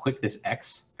to click this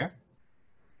X. Okay.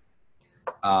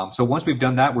 So once we've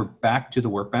done that, we're back to the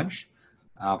workbench.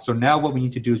 So now what we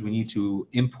need to do is we need to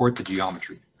import the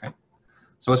geometry. Okay.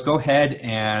 So let's go ahead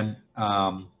and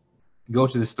go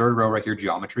to this third row right here,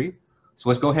 geometry. So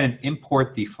let's go ahead and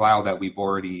import the file that we've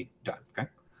already done. Okay.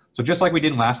 So just like we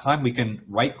did last time, we can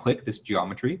right-click this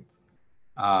geometry.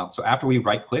 So after we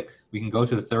right-click, we can go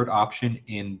to the third option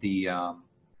in the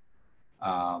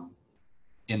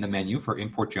menu for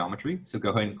import geometry. So go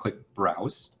ahead and click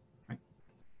browse. Right?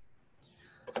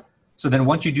 So then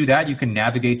once you do that, you can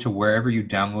navigate to wherever you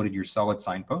downloaded your solid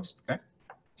signpost. Okay.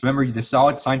 So remember, the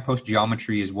solid signpost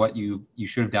geometry is what you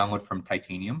should have downloaded from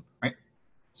Titanium, right?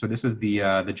 So this is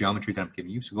the geometry that I'm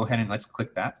giving you. So go ahead and let's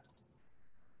click that.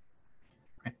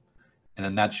 Right? And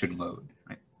then that should load.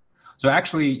 Right? So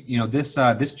actually,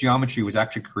 this geometry was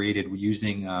actually created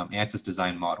using ANSYS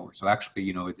Design Modeler. So actually,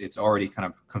 it's already kind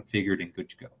of configured and good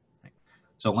to go. Right?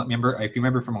 So if you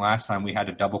remember from last time, we had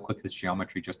to double click this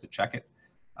geometry just to check it.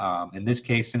 In this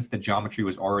case, since the geometry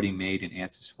was already made in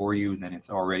ANSYS for you, then it's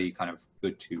already kind of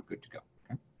good to go.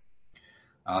 Okay?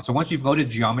 So once you've loaded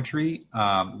geometry,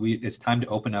 it's time to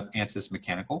open up ANSYS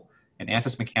Mechanical. And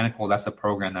ANSYS Mechanical, that's the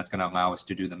program that's going to allow us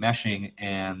to do the meshing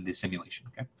and the simulation.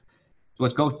 Okay. So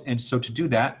let's go, and so to do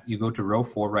that, you go to row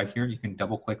 4 right here. You can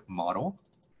double click model.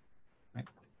 Right?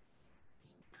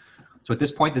 So at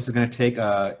this point, this is going to take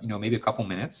maybe a couple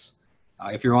minutes.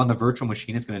 If you're on the virtual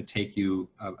machine, it's going to take you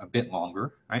a bit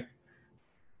longer, right?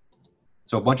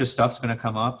 So a bunch of stuff's going to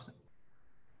come up.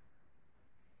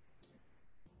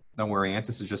 Don't worry,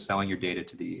 ANSYS is just selling your data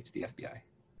to the FBI.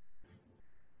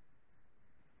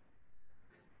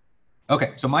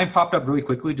 Okay, so mine popped up really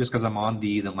quickly just because I'm on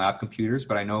the lab computers,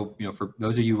 but I know, you know, for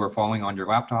those of you who are following on your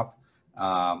laptop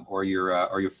or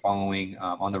you're following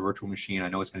on the virtual machine, I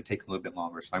know it's going to take a little bit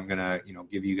longer. So I'm going to, you know,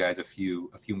 give you guys a few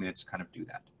minutes to kind of do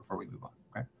that before we move on.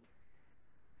 Okay.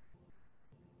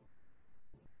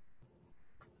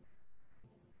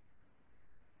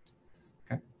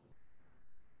 Okay.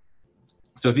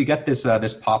 So if you get this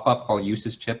this pop-up called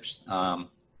uses chips,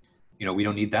 you know, we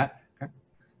don't need that. Okay.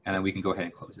 And then we can go ahead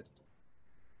and close it.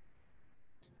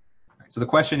 So the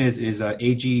question is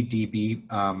AGDB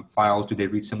files, do they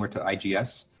read similar to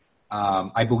IGS?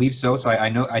 I believe so. So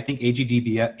I think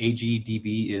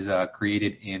AGDB is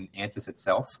created in ANSYS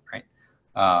itself, right?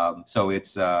 So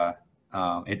it's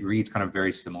it reads kind of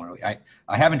very similarly.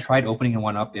 I haven't tried opening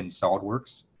one up in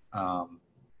SolidWorks,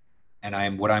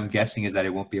 and what I'm guessing is that it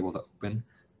won't be able to open.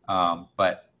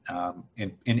 But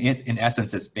in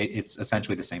essence, it's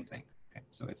essentially the same thing. Okay?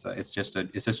 So it's just a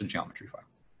geometry file.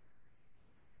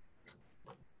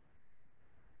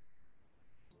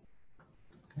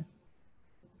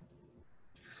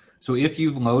 So if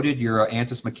you've loaded your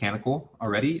ANSYS mechanical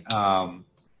already,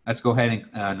 let's go ahead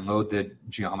and load the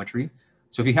geometry.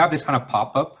 So if you have this kind of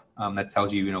pop-up that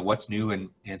tells you, you know, what's new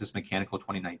in ANSYS mechanical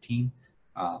 2019,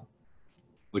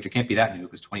 which it can't be that new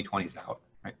because 2020 is out,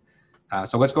 right?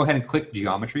 So let's go ahead and click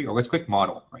geometry, or let's click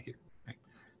model right here. Right?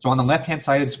 So on the left-hand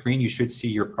side of the screen, you should see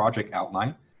your project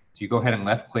outline. So you go ahead and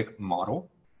left-click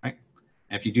model, right?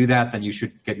 And if you do that, then you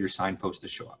should get your signpost to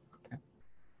show up.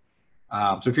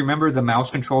 So if you remember the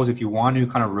mouse controls, if you want to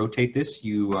kind of rotate this,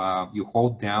 you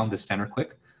hold down the center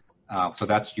click. So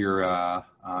that's your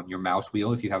mouse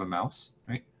wheel if you have a mouse,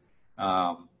 right?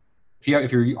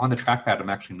 If you're on the trackpad, I'm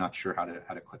actually not sure how to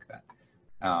click that.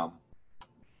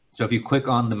 So if you click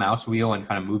on the mouse wheel and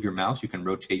kind of move your mouse, you can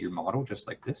rotate your model just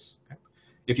like this. Okay?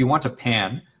 If you want to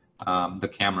pan the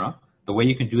camera, the way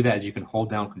you can do that is you can hold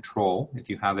down Control if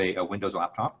you have a Windows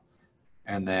laptop,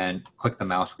 and then click the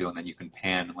mouse wheel, and then you can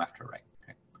pan left or right.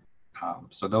 Okay?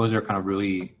 So those are kind of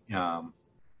really you know,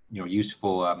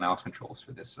 useful mouse controls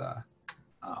for this kind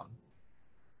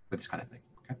of thing.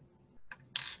 Okay.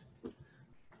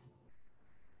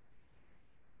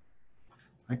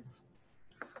 Right.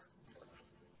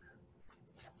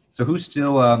 So who's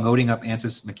still loading up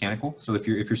ANSYS mechanical? So if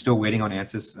you're still waiting on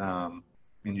ANSYS,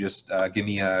 you can just give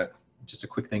me just a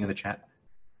quick thing in the chat.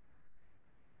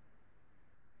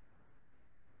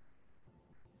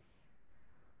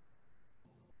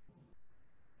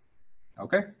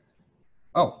 Okay.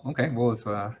 Oh, okay. Well,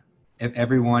 if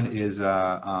everyone is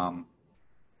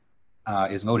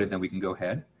loaded, then we can go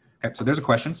ahead. Okay. So there's a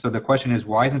question. So the question is,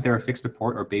 why isn't there a fixed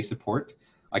support or base support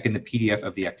like in the PDF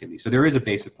of the activity? So there is a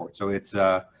base support. So it's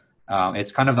kind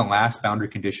of the last boundary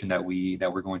condition that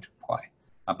we're going to apply.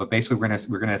 But basically,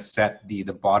 we're gonna set the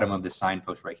bottom of the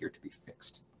signpost right here to be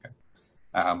fixed. Okay.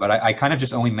 But I kind of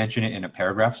just only mention it in a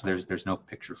paragraph, so there's no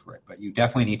picture for it. But you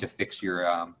definitely need to fix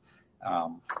your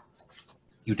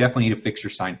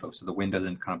signpost so the wind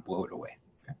doesn't kind of blow it away.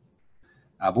 Okay?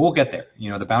 But we'll get there. You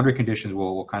know, the boundary conditions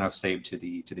we'll kind of save to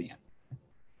the end.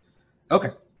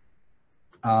 Okay.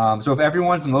 So if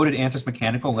everyone's loaded ANSYS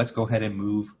mechanical, let's go ahead and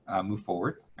move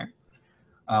forward. Okay?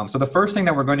 So the first thing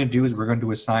that we're going to do is we're going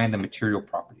to assign the material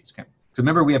properties. Okay. So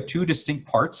remember, we have two distinct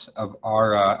parts of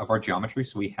our geometry.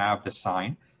 So we have the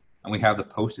sign and we have the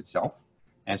post itself.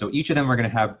 And so each of them are going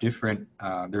to have different.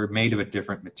 They're made of a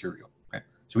different material. Okay.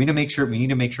 So we need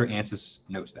to make sure ANSYS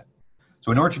knows that.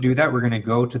 So in order to do that, we're going to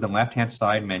go to the left-hand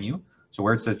side menu. So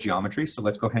where it says geometry. So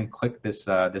let's go ahead and click this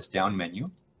this down menu.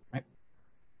 Right.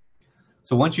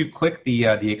 So once you've clicked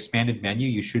the expanded menu,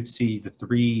 you should see the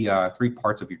three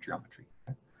parts of your geometry.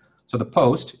 Okay. So the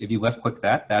post, if you left-click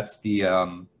that, that's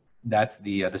the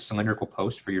cylindrical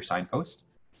post for your signpost.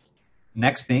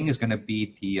 Next thing is going to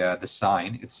be the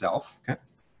sign itself. Okay.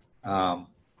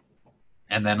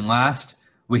 And then last,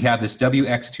 we have this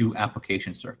WX2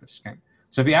 application surface. Okay.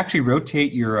 So if you actually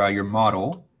rotate your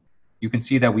model, you can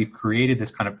see that we've created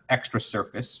this kind of extra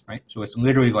surface, right? So it's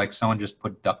literally like someone just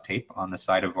put duct tape on the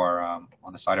side of our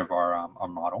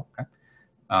model. Okay.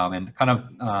 And kind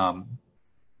of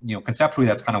you know, conceptually,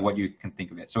 that's kind of what you can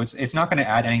think of it. So it's not going to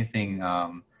add anything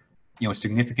you know,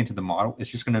 significant to the model. It's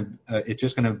just going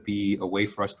to be a way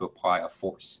for us to apply a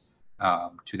force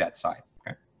to that side.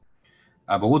 Okay.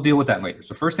 But we'll deal with that later.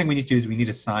 So first thing we need to do is we need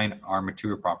to assign our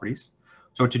material properties.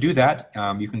 So to do that,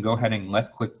 you can go ahead and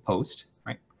left-click post.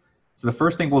 Right. So the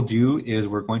first thing we'll do is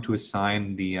we're going to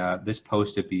assign this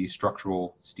post to be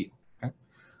structural steel. Okay.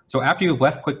 So after you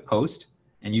left-click post,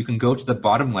 and you can go to the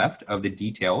bottom left of the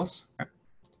details. Okay.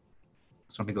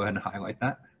 So let me go ahead and highlight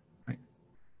that. Right.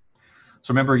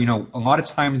 So remember, you know, a lot of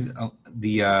times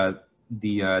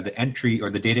the entry or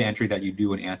the data entry that you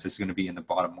do in ANSYS is going to be in the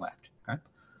bottom left. Okay.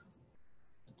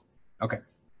 Okay.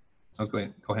 So let's go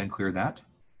ahead and clear that.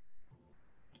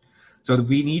 So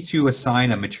we need to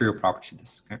assign a material property to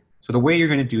this. Okay. So the way you're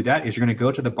going to do that is you're going to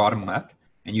go to the bottom left,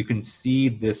 and you can see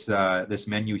this this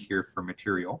menu here for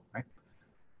material, right?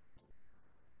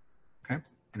 Okay.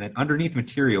 And then underneath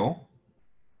material,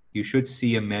 you should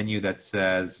see a menu that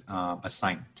says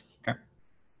assignment. Okay.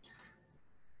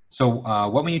 So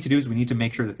what we need to do is we need to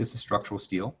make sure that this is structural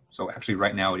steel. So actually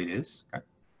right now it is. Okay.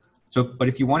 So, but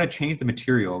if you want to change the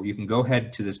material, you can go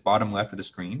ahead to this bottom left of the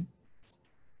screen,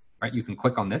 right? You can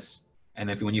click on this,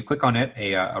 and if when you click on it,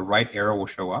 a right arrow will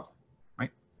show up,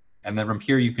 right? And then from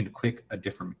here, you can click a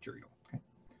different material. Okay.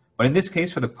 But in this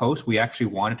case, for the post, we actually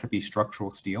want it to be structural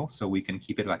steel, so we can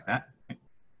keep it like that. Okay.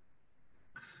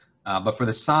 But for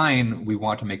the sign, we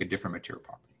want to make a different material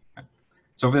property. Okay.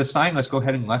 So for the sign, let's go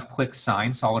ahead and left-click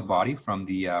sign solid body from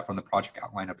the project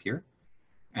outline up here.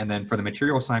 And then for the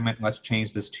material assignment, let's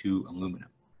change this to aluminum.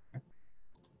 Okay.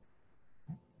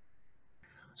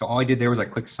 So all I did there was I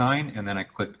clicked sign, and then I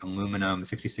clicked aluminum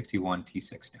 6061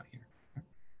 T6 down here.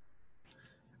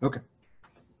 Okay.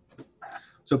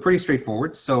 So pretty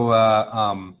straightforward. So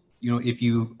you know, if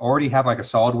you already have like a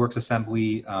SolidWorks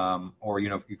assembly, or you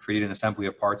know, if you created an assembly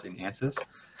of parts in ANSYS,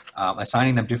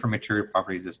 assigning them different material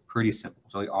properties is pretty simple.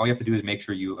 So all you have to do is make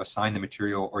sure you assign the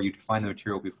material, or you define the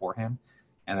material beforehand.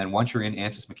 And then once you're in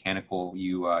ANSYS Mechanical,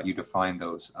 you define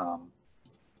those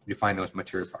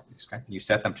material properties. Okay, you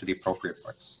set them to the appropriate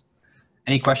parts.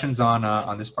 Any questions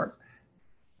on this part?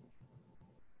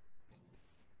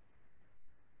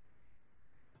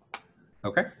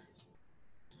 Okay.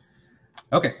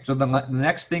 Okay. So the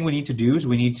next thing we need to do is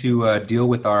we need to deal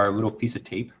with our little piece of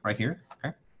tape right here.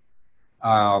 Okay.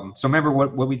 So remember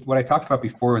what I talked about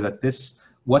before is that this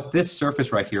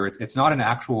surface right here, it's not an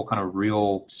actual kind of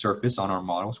real surface on our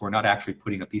model. So we're not actually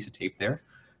putting a piece of tape there,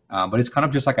 but it's kind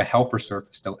of just like a helper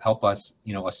surface to help us,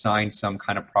 you know, assign some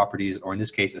kind of properties, or in this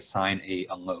case, assign a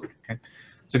load. Okay.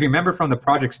 So if you remember from the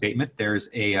project statement, there's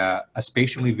a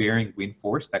spatially varying wind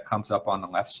force that comes up on the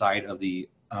left side of the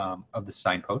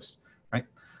signpost, right?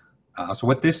 So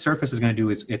what this surface is going to do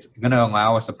is it's going to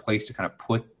allow us a place to kind of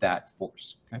put that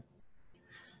force. Okay.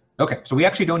 Okay, so we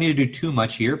actually don't need to do too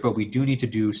much here, but we do need to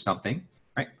do something,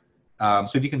 right?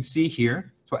 So if you can see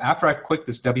here, so after I've clicked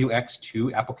this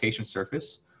WX2 application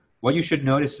surface, what you should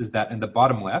notice is that in the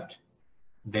bottom left,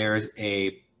 there's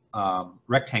a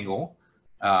rectangle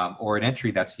or an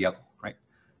entry that's yellow, right?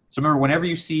 So remember, whenever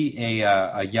you see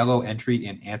a yellow entry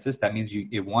in ANSYS, that means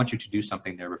it wants you to do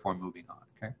something there before moving on,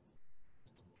 okay?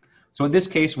 So in this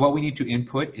case, what we need to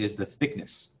input is the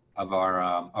thickness of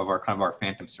our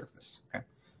phantom surface, okay?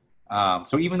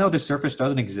 So even though the surface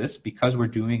doesn't exist, because we're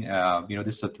doing, you know,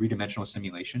 this is a three-dimensional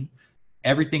simulation,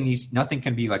 nothing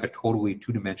can be like a totally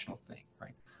two-dimensional thing,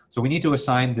 right? So we need to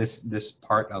assign this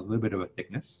part a little bit of a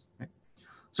thickness, right?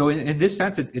 So in this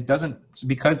sense, it doesn't,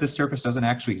 because the surface doesn't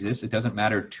actually exist, it doesn't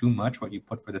matter too much what you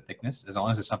put for the thickness, as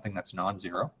long as it's something that's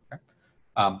non-zero, okay?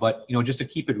 But, you know, just to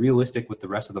keep it realistic with the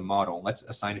rest of the model, let's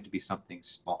assign it to be something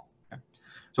small, okay?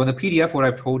 So in the PDF, what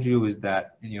I've told you is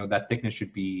that, you know, that thickness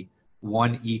should be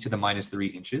 1e to the minus 3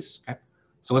 inches. Okay,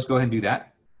 so let's go ahead and do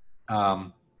that.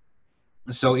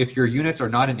 So if your units are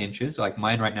not in inches, like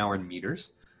mine right now are in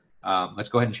meters, let's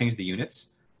go ahead and change the units.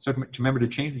 So to remember, to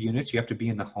change the units, you have to be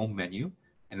in the home menu,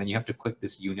 and then you have to click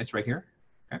this units right here.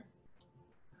 Okay,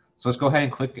 so let's go ahead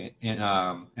and click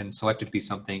and select it to be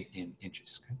something in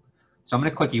inches. Okay? So I'm going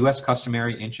to click US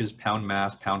customary inches, pound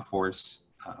mass, pound force,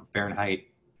 Fahrenheit,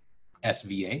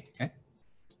 SVA. Okay.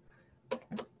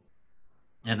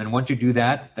 And then once you do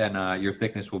that, then your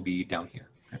thickness will be down here.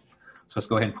 Okay? So let's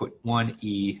go ahead and put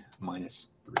 1e minus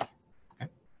 3. Okay?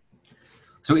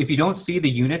 So if you don't see the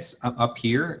units up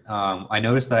here, I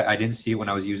noticed that I didn't see it when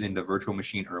I was using the virtual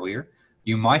machine earlier.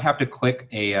 You might have to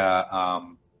click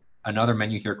another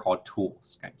menu here called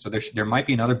Tools. Okay? So there might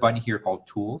be another button here called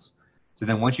Tools. So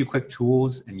then once you click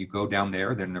Tools and you go down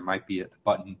there, then there might be a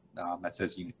button that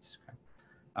says Units. Okay?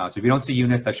 So if you don't see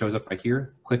units, that shows up right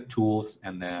here, click Tools,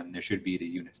 and then there should be the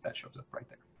units that shows up right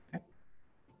there. Okay.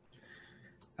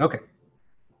 Okay.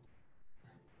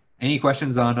 Any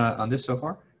questions on this so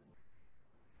far?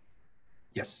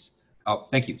 Yes. Oh,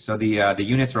 thank you. So the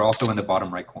units are also in the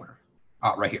bottom right corner.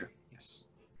 Right here. Yes.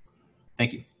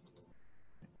 Thank you.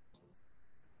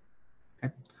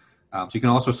 Okay. So you can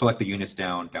also select the units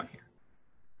down here.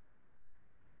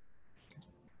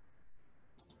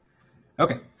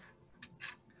 Okay.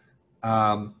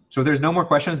 So there's no more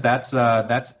questions. That's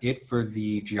it for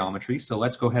the geometry. So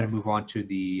let's go ahead and move on to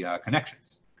the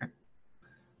connections. Okay.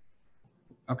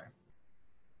 Okay.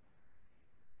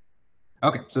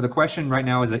 Okay. So the question right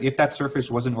now is that if that surface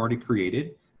wasn't already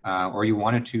created, or you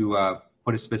wanted to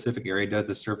put a specific area, does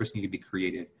the surface need to be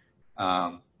created?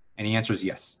 And the answer is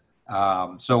yes.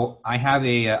 So I have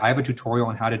a tutorial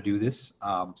on how to do this.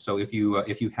 So if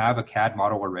you have a CAD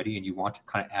model already and you want to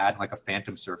kind of add like a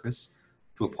phantom surface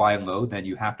to apply a load, then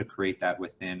you have to create that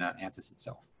within ANSYS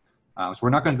itself. So we're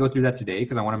not going to go through that today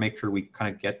because I want to make sure we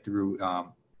kind of get through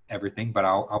everything. But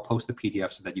I'll post the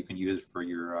PDF so that you can use it for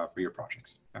your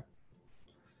projects. Okay.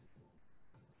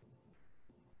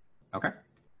 Okay.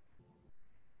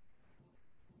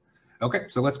 Okay.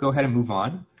 So let's go ahead and move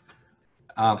on.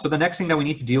 So the next thing that we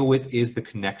need to deal with is the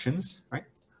connections, right?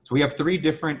 So we have three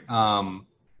different parts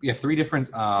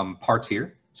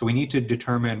here. So we need to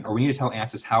determine, or we need to tell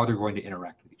ANSYS how they're going to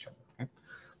interact with each other. Okay?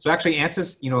 So actually,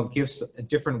 ANSYS, gives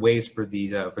different ways for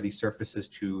these surfaces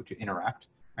to interact,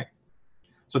 right?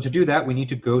 So to do that, we need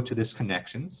to go to this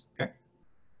connections, okay,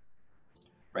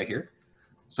 right here.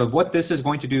 So what this is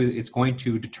going to do, it's going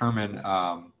to determine,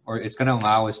 or it's going to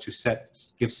allow us to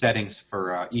give settings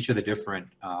for each of the different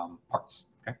parts.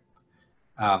 Okay.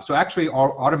 So actually,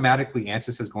 automatically,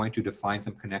 ANSYS is going to define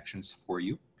some connections for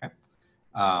you. Okay.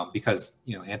 Because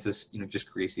ANSYS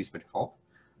just creates these by default.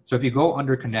 So if you go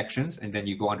under connections and then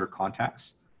you go under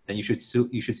contacts, then you should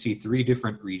see three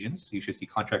different regions. You should see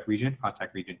contact region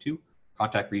 2,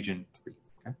 contact region 3.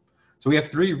 Okay. So we have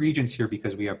three regions here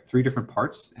because we have three different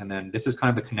parts, and then this is kind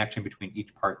of the connection between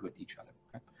each part with each other.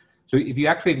 Okay. So if you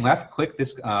actually left click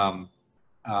this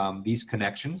these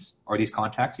connections or these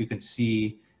contacts, you can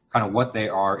see kind of what they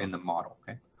are in the model.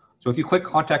 Okay. So if you click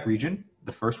contact region,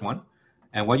 the first one,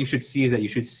 and what you should see is that you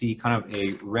should see kind of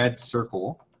a red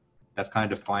circle that's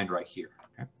kind of defined right here.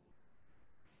 Okay?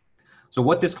 So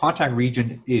what this contact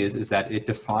region is that it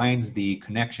defines the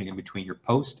connection in between your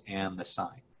post and the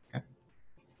sign. Okay?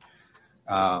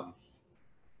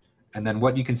 And then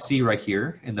what you can see right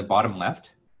here in the bottom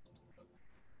left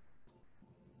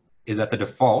is that the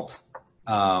default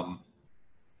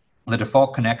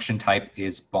connection type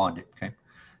is bonded. Okay.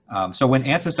 So when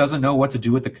ANSYS doesn't know what to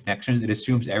do with the connections, it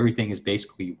assumes everything is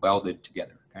basically welded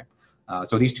together. Okay,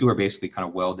 so these two are basically kind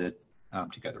of welded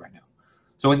together right now.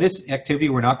 So in this activity,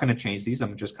 we're not going to change these.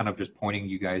 I'm just pointing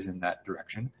you guys in that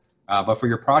direction. But for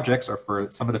your projects or for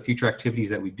some of the future activities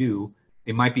that we do,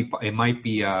 it might be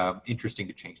interesting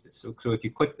to change this. So if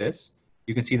you click this,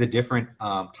 you can see the different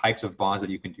types of bonds that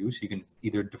you can do. So you can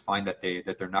either define that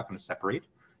they're not going to separate,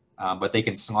 but they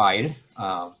can slide,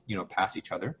 past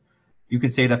each other. You can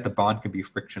say that the bond can be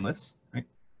frictionless, right?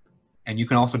 And you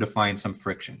can also define some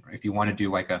friction, right? If you want to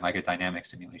do like a dynamic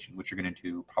simulation, which you're going to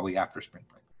do probably after spring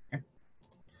break. Okay.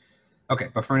 Okay,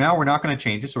 but for now we're not going to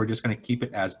change this, so we're just going to keep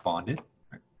it as bonded.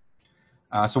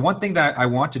 Right? So one thing that I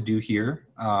want to do here,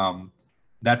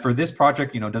 that for this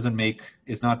project,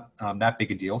 is not that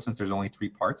big a deal since there's only 3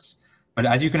 parts. But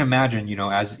as you can imagine,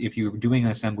 as if you're doing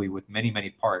an assembly with many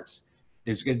parts,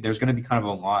 there's going to be kind of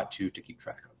a lot to keep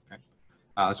track of.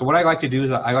 So what I like to do is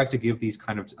I like to give these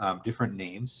kind of different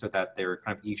names so that they're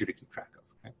kind of easier to keep track of.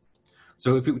 Okay?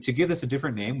 So to give this a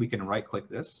different name, we can right click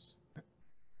this. Okay?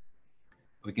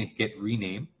 We can hit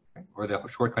rename, okay? Or the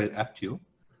shortcut is F2,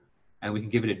 and we can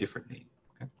give it a different name.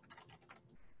 Okay?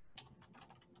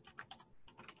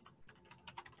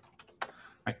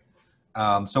 Right.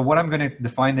 So what I'm going to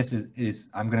define this is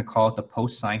I'm going to call it the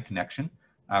post sign connection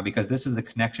because this is the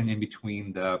connection in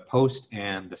between the post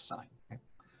and the sign.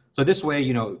 So this way,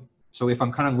 so if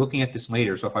I'm kind of looking at this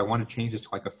later, so if I want to change this to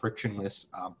like a frictionless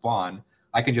bond,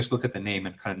 I can just look at the name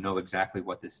and kind of know exactly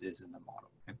what this is in the model.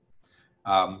 Okay?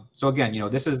 So again,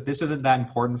 this isn't that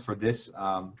important for this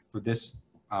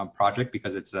project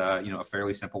because it's a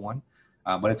fairly simple one,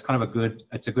 but it's kind of a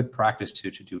good practice to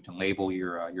label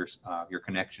your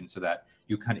connections so that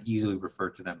you kind of easily refer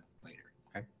to them later.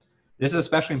 Okay? This is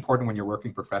especially important when you're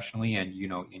working professionally and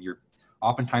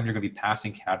oftentimes you're going to be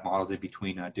passing CAD models in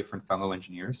between different fellow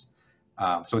engineers.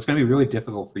 So it's going to be really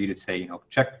difficult for you to say,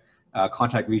 check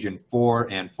contact region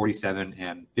 4 and 47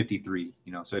 and 53.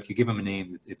 So if you give them a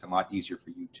name, it's a lot easier for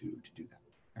you to do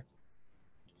that.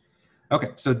 Okay,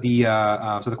 so the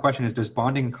question is, does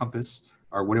bonding encompass,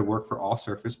 or would it work for all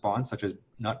surface bonds, such as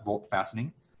nut bolt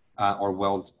fastening, or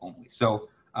welds only? So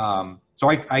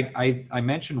I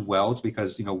mentioned welds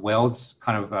because welds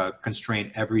kind of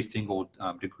constrain every single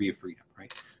degree of freedom,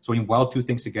 right? So when you weld 2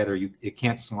 things together, it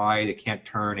can't slide, it can't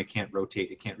turn, it can't rotate,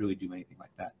 it can't really do anything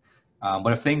like that.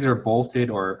 But if things are bolted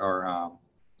or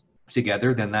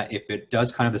together, then if it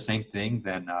does kind of the same thing,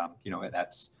 then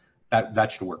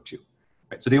that should work too.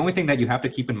 Right. So the only thing that you have to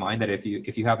keep in mind that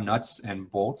if you have nuts and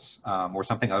bolts or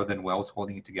something other than welds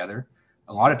holding it together,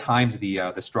 a lot of times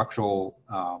the structural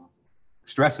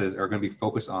stresses are going to be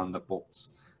focused on the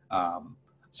bolts.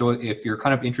 So if you're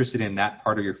kind of interested in that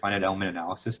part of your finite element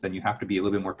analysis, then you have to be a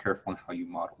little bit more careful in how you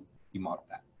model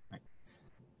that. Right?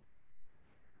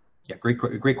 Yeah,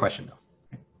 great question though.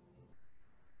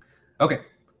 Okay,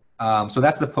 so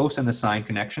that's the post and the sign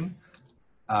connection.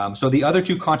 So the other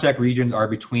two contact regions are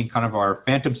between kind of our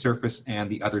phantom surface and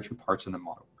the other two parts in the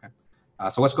model. Okay?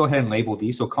 So let's go ahead and label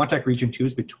these. So contact region 2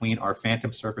 is between our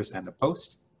phantom surface and the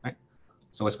post. Right?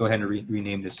 So let's go ahead and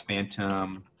rename this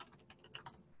phantom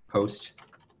post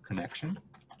connection.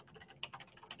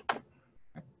 Okay.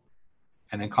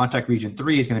 And then contact region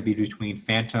 3 is going to be between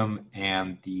phantom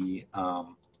and the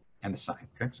sign.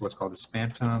 Okay, so let's call this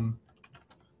phantom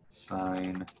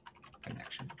sign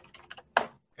connection.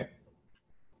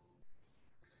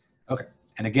 Okay,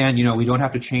 and again, we don't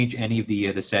have to change any of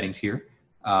the settings here,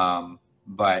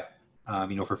 but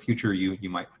for future, you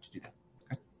might want to do that.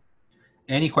 Okay.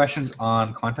 Any questions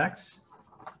on contacts?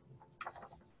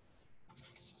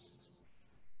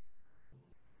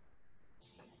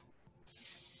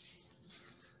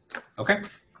 Okay,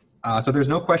 so there's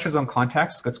no questions on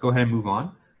contacts. Let's go ahead and move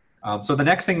on. So the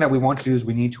next thing that we want to do is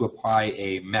we need to apply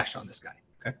a mesh on this guy.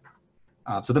 Okay.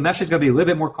 So the mesh is going to be a little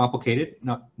bit more complicated,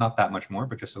 not that much more,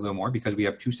 but just a little more because we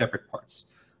have two separate parts.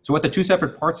 So what the two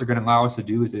separate parts are going to allow us to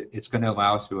do is it's going to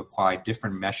allow us to apply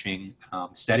different meshing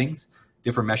settings,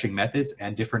 different meshing methods,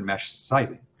 and different mesh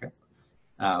sizing. Okay.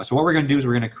 So what we're going to do is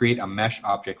we're going to create a mesh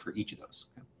object for each of those.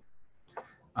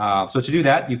 Okay. So to do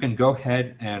that, you can go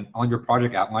ahead and on your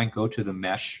project outline, go to the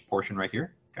mesh portion right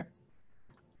here. Okay.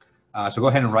 So go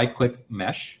ahead and right-click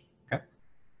mesh.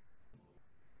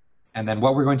 And then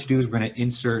what we're going to do is we're going to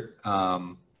insert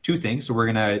two things. So we're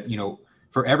going to,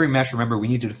 for every mesh, remember, we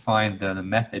need to define the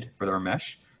method for our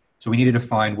mesh. So we need to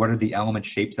define what are the element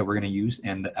shapes that we're going to use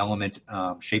and the element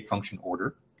shape function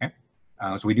order. Okay.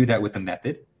 So we do that with the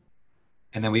method.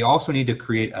 And then we also need to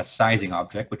create a sizing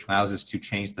object, which allows us to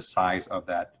change the size of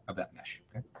that mesh.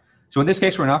 Okay. So in this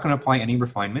case, we're not going to apply any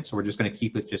refinement. So we're just going to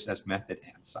keep it just as method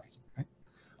and sizing. Okay.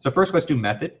 So first, let's do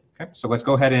method. Okay. So let's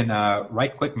go ahead and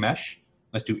right-click mesh.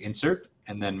 Let's do insert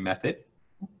and then method.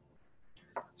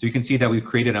 So you can see that we've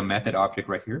created a method object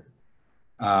right here.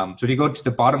 So if you go to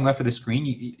the bottom left of the screen,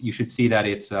 you should see that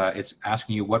it's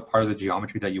asking you what part of the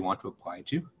geometry that you want to apply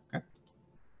to. Okay.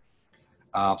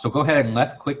 So go ahead and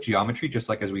left click geometry, just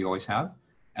like as we always have.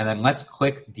 And then let's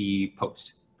click the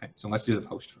post. Okay. So let's do the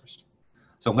post first.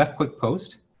 So left click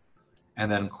post and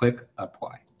then click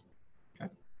apply. Okay.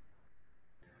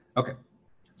 Okay.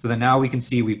 So then now we can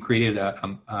see we've created a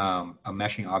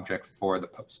meshing object for the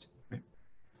post. Right?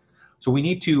 So we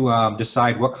need to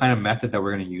decide what kind of method that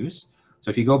we're going to use.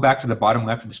 So if you go back to the bottom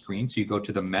left of the screen, so you go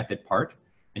to the method part,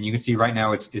 and you can see right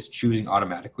now it's choosing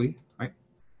automatically, right?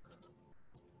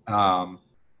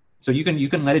 So you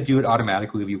can let it do it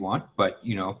automatically if you want, but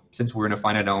since we're in a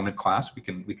finite element class, we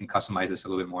can customize this a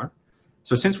little bit more.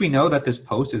 So since we know that this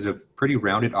post is a pretty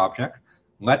rounded object,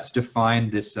 let's define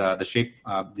this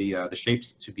the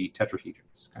shapes to be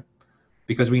tetrahedrons, okay?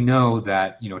 Because we know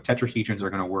that tetrahedrons are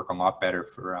going to work a lot better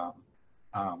for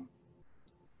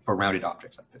rounded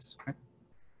objects like this. Okay?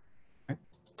 Okay.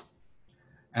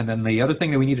 And then the other thing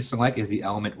that we need to select is the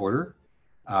element order.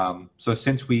 So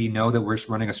since we know that we're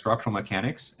running a structural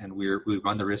mechanics and we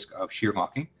run the risk of shear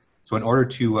locking, so in order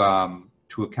to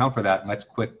account for that, let's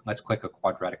click a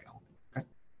quadratic element. Okay.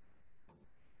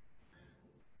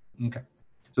 Okay.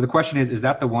 So the question is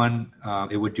that the one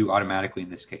it would do automatically in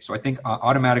this case? So I think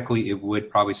automatically it would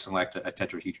probably select a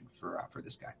tetrahedron for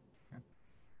this guy. Okay.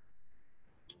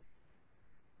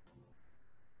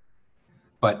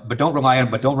 But don't rely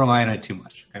on it too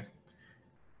much. Okay.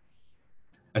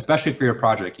 Especially for your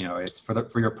project, it's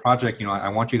for your project. I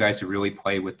want you guys to really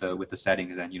play with the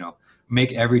settings and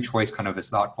make every choice kind of as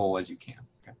thoughtful as you can.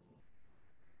 Okay.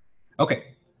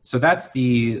 Okay. So that's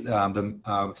the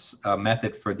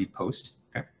method for the post.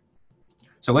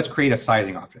 So let's create a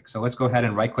sizing object. So let's go ahead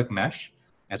and right-click mesh.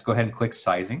 Let's go ahead and click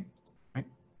sizing. Right?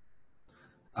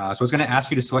 So it's going to ask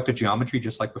you to select a geometry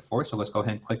just like before. So let's go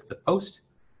ahead and click the post.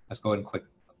 Let's go ahead and click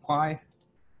apply.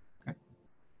 Okay.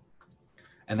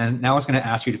 And then now it's going to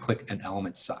ask you to click an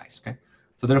element size. Okay.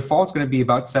 So the default is going to be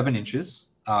about 7 inches.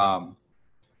 So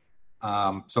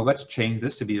let's change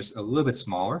this to be just a little bit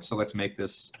smaller. So let's make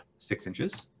this 6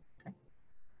 inches.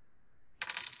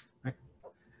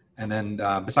 And then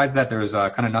besides that, there's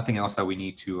kind of nothing else that we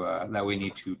need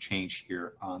to change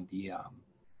here on the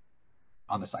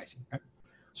sizing. Okay?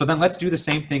 So then let's do the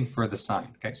same thing for the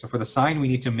sign. Okay, so for the sign, we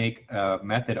need to make a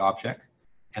method object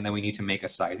and then we need to make a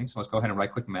sizing. So let's go ahead and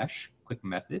right-click Mesh, click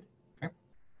Method. Okay.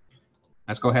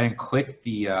 Let's go ahead and click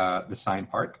the sign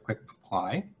part, click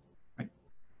Apply. Right.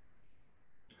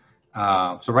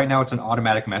 So right now it's an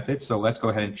automatic method, so let's go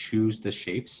ahead and choose the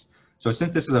shapes. So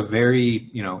since this is a very,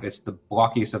 it's the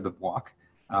blockiest of the block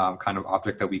kind of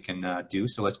object that we can do,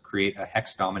 so let's create a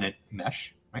hex dominant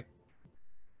mesh, right?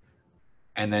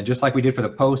 And then just like we did for the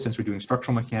post, since we're doing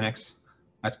structural mechanics,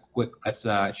 let's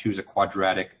choose a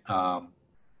quadratic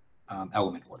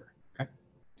element order, okay?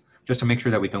 Just to make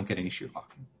sure that we don't get any shear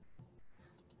locking.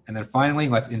 And then finally,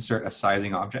 let's insert a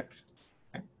sizing object.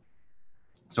 Okay?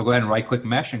 So go ahead and right-click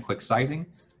Mesh and click Sizing.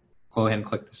 Go ahead and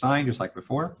click the sign just like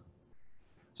before.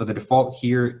 So the default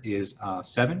here is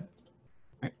 7.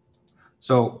 Right?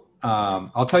 So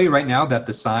I'll tell you right now that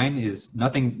the sign is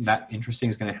nothing that interesting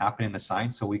is going to happen in the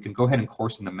sign. So we can go ahead and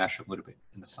coarse in the mesh a little bit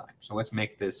in the sign. So let's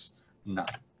make this 9.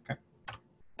 Okay.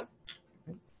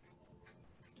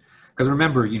 Because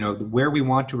remember, where we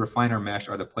want to refine our mesh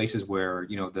are the places where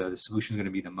the solution is going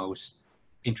to be the most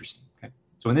interesting. Okay.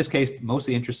 So in this case, most of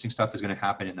the interesting stuff is going to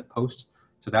happen in the post.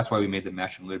 So that's why we made the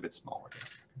mesh a little bit smaller.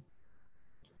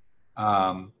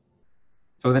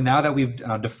 So then now that we've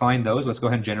defined those, let's go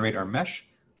ahead and generate our mesh.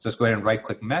 So let's go ahead and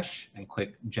right-click Mesh and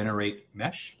click Generate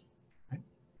Mesh. Right.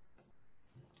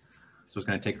 So it's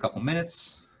going to take a couple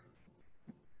minutes.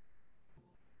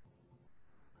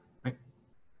 Right.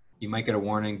 You might get a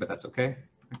warning, but that's okay.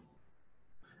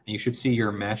 And you should see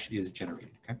your mesh is generated.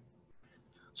 Okay.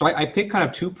 So I picked kind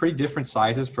of 2 pretty different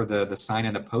sizes for the sign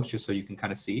and the post, just so you can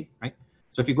kind of see, right?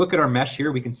 So if you look at our mesh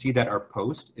here, we can see that our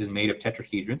post is made of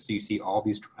tetrahedrons. So you see all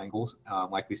these triangles,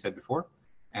 like we said before.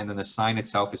 And then the sign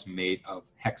itself is made of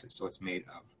hexes. So it's made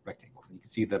of rectangles. And you can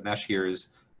see the mesh here is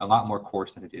a lot more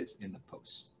coarse than it is in the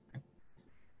post. Okay.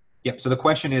 Yep, so the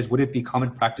question is, would it be common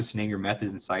practice to name your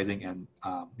methods and sizing? And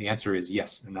the answer is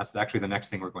yes. And that's actually the next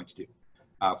thing we're going to do.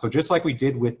 So just like we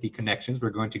did with the connections, we're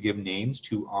going to give names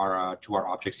to our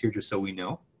objects here, just so we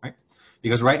know, right?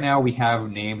 Because right now we have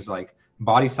names like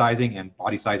body sizing and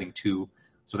body sizing 2.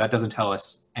 So that doesn't tell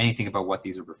us anything about what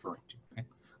these are referring to. Okay?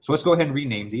 So let's go ahead and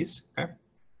rename these. Okay?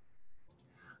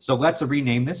 So let's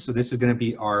rename this. So this is going to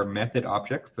be our method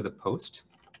object for the post.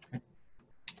 Okay?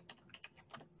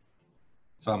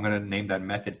 So I'm going to name that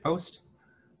method post.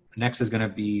 Next is going to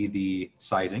be the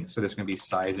sizing. So this is going to be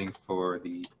sizing for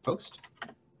the post.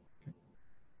 Okay.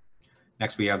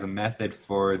 Next we have the method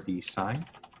for the sign.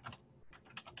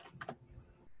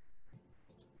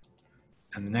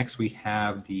 And next we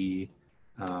have the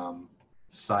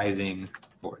sizing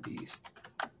for these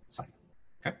sign.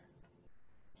 Okay.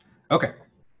 Okay.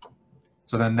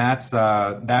 So then that's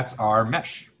our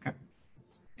mesh. Okay.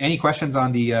 Any questions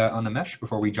on the mesh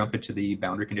before we jump into the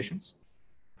boundary conditions?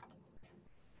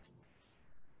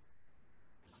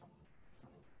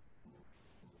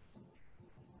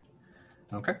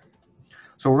 Okay.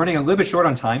 So we're running a little bit short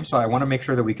on time, so I want to make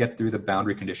sure that we get through the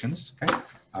boundary conditions. Okay.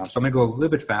 So I'm going to go a little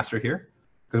bit faster here,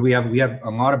 because we have a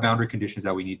lot of boundary conditions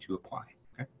that we need to apply.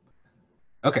 Okay.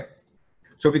 Okay.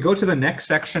 So if we go to the next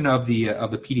section of the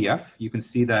PDF, you can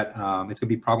see that it's going to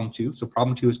be problem 2. So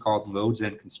problem 2 is called loads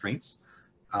and constraints.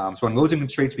 So on loads and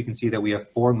constraints, we can see that we have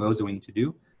 4 loads that we need to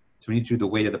do. So we need to do the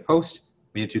weight of the post,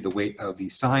 we need to do the weight of the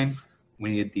sign,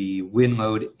 we need the wind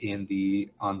load on the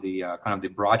kind of the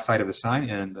broad side of the sign,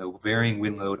 and the varying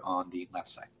wind load on the left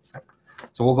side. Okay.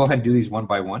 So we'll go ahead and do these one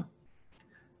by one.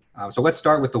 So let's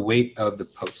start with the weight of the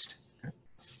post. Okay.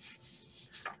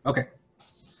 Okay.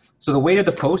 So the weight of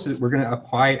the post is, we're going to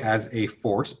apply it as a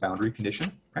force boundary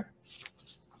condition. Okay.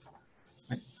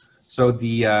 Right. So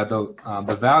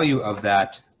the value of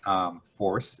that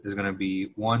force is going to be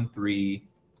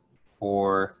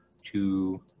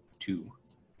 13422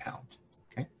 pound.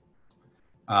 Okay.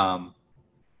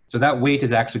 So that weight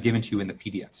is actually given to you in the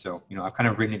PDF. So I've kind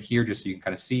of written it here just so you can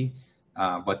kind of see,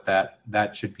 but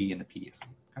that should be in the PDF.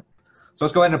 Okay. So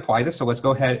let's go ahead and apply this. So let's go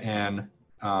ahead and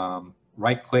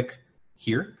right-click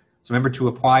here. So remember, to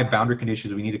apply boundary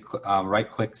conditions, we need to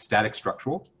right-click static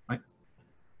structural, right?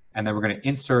 And then we're going to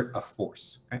insert a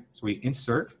force. Okay. So we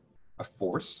insert a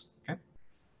force. Okay.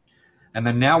 And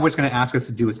then now what it's going to ask us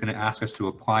to do is going to ask us to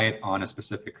apply it on a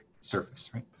specific surface,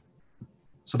 right?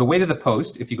 So the weight of the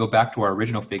post, if you go back to our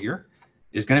original figure,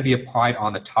 is going to be applied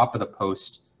on the top of the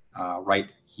post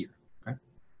right here. Okay.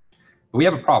 But we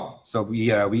have a problem. So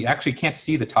we actually can't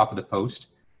see the top of the post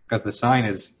because the sign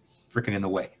is freaking in the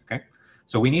way. Okay.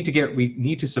 So we need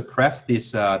to suppress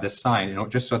this sign,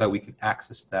 just so that we can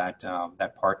access that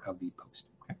part of the post.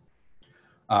 Okay.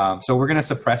 So we're going to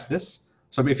suppress this.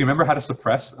 So if you remember how to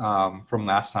suppress from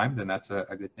last time, then that's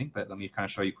a good thing. But let me kind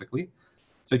of show you quickly.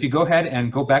 So if you go ahead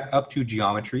and go back up to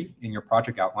geometry in your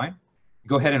project outline,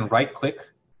 go ahead and right click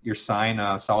your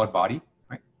sign solid body,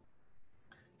 right?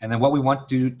 And then what we want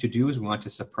to do is we want to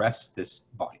suppress this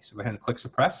body. So go ahead and click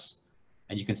suppress,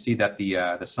 and you can see that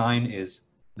the sign is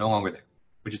no longer there,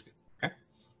 which is good, okay?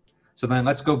 So then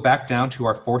let's go back down to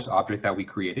our force object that we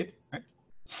created, right?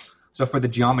 So for the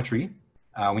geometry,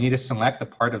 we need to select the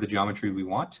part of the geometry we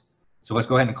want. So let's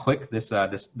go ahead and click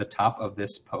the top of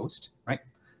this post, right?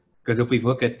 Because if we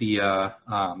look at the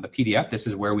PDF, this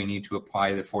is where we need to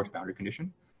apply the force boundary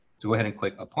condition. So go ahead and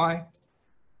click apply,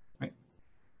 right?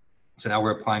 So now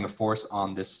we're applying a force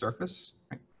on this surface,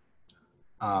 right?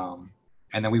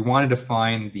 And then we wanted to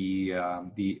find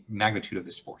the magnitude of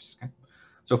this force, okay?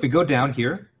 So if we go down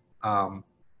here,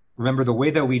 remember the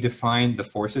way that we define the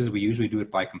forces, we usually do it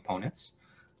by components.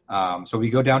 So we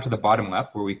go down to the bottom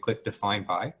left where we click define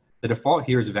by. The default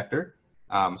here is vector.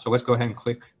 So let's go ahead and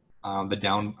click the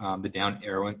down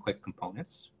arrow and click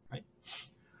components, right?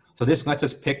 So this lets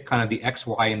us pick kind of the X,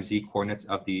 Y, and Z coordinates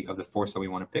of the force that we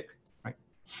want to pick, right?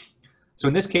 So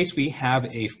in this case, we have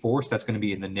a force that's going to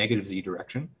be in the negative Z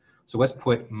direction. So let's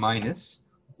put minus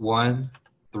 1,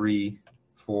 3,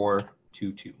 4,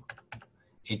 2, 2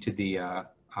 into the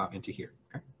into here.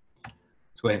 Okay?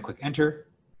 Let's go ahead and click enter.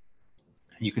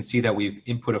 And you can see that we've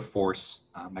input a force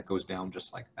that goes down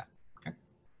just like that. Okay.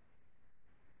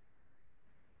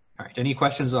 All right. Any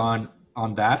questions on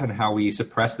that and how we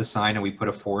suppress the sign and we put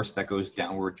a force that goes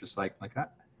downward just like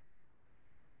that?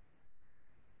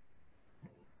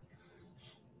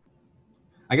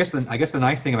 I guess the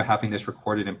nice thing about having this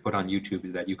recorded and put on YouTube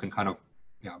is that you can kind of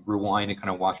rewind and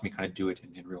kind of watch me kind of do it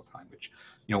in real time,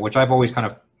 which I've always kind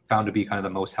of found to be kind of the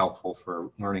most helpful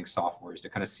for learning software, is to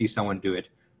kind of see someone do it,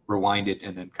 rewind it,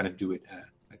 and then kind of do it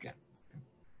again.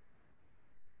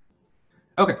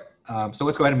 Okay, so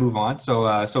let's go ahead and move on.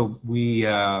 So we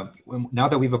now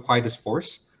that we've applied this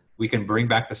force, we can bring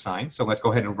back the sign. So let's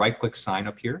go ahead and right-click sign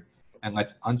up here, and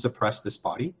let's unsuppress this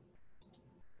body.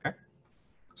 Okay,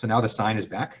 so now the sign is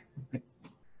back.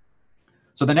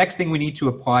 So the next thing we need to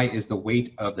apply is the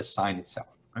weight of the sign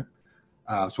itself. Right?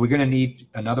 So we're going to need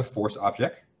another force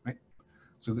object. Right?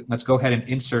 So let's go ahead and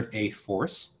insert a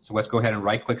force. So let's go ahead and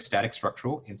right-click static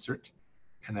structural, insert,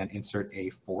 and then insert a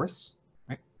force.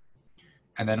 Right?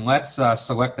 And then let's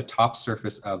select the top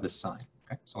surface of the sign.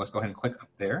 Okay? So let's go ahead and click up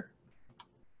there.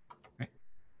 Okay?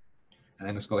 And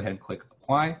then let's go ahead and click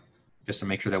apply, just to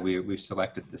make sure that we've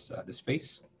selected this this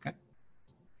face. Okay?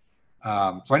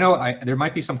 So I know there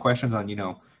might be some questions on,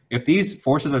 if these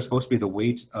forces are supposed to be the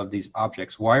weight of these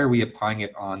objects, why are we applying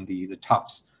it on the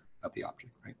tops of the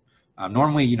object, right?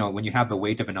 Normally, when you have the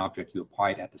weight of an object, you apply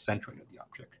it at the centroid of the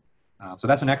object. So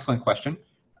that's an excellent question.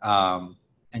 And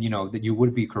that you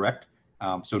would be correct.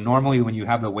 So normally when you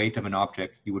have the weight of an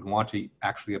object, you would want to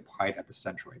actually apply it at the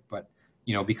centroid. But,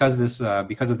 because of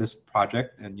this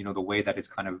project and, the way that it's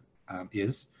kind of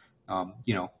is,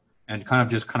 and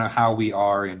kind of how we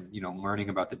are in, learning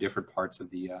about the different parts of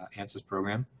the ANSYS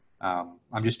program,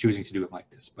 I'm just choosing to do it like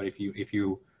this. But if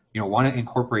you want to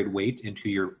incorporate weight into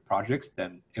your projects,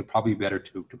 then it'd probably be better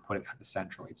to put it at the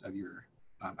centroids of your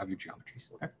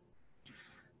geometries. Okay.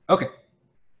 Okay.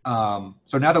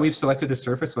 So now that we've selected the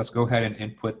surface, let's go ahead and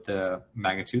input the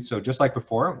magnitude. So just like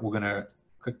before, we're going to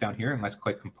click down here and let's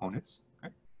click components.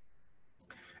 Okay.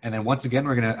 And then once again,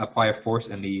 we're going to apply a force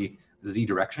in the Z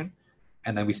direction.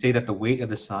 And then we say that the weight of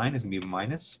the sign is going to be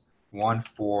minus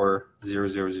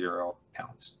 14000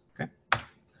 pounds. Okay.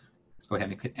 Let's go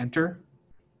ahead and hit enter.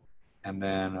 And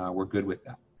then we're good with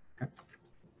that. Okay.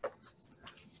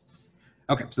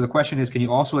 Okay, so the question is, can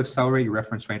you also accelerate your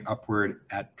reference train upward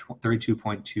at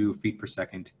 32.2 feet per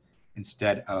second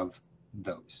instead of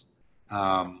those?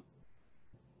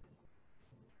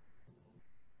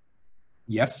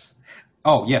 Yes.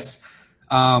 Oh, yes.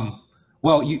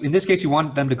 Well, in this case, you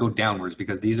want them to go downwards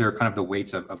because these are kind of the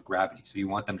weights of gravity. So you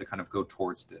want them to kind of go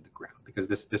towards the ground because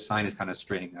this sign is kind of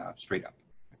straight up.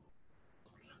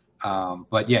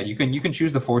 But yeah, you can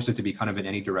choose the forces to be kind of in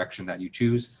any direction that you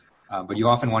choose. But you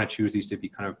often want to choose these to be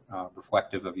kind of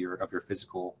reflective of your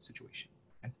physical situation.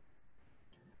 Okay.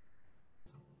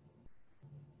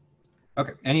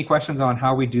 Okay. Any questions on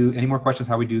how we do? Any more questions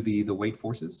how we do the weight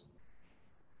forces?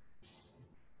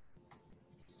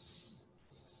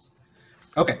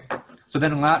 Okay. So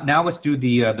then now let's do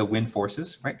the wind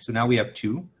forces, right? So now we have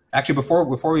two. Actually,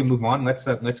 before we move on,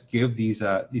 let's give these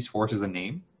forces a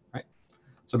name, right?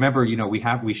 So remember,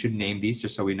 we should name these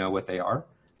just so we know what they are.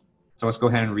 So let's go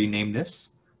ahead and rename this.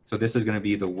 So this is going to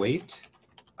be the weight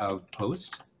of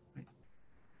post.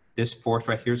 This force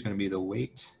right here is going to be the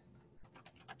weight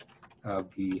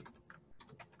of the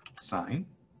sign.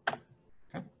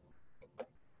 Okay.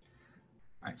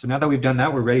 All right, so now that we've done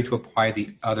that, we're ready to apply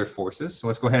the other forces. So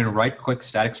let's go ahead and right-click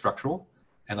static structural,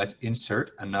 and let's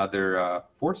insert another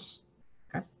force.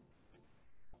 Okay.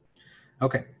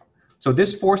 Okay. So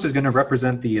this force is going to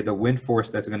represent the wind force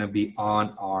that's going to be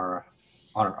on our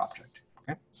object.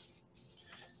 Okay.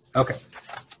 Okay.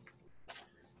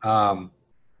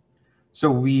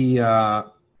 So we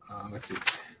let's see.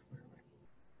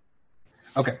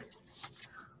 Okay.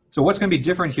 So what's going to be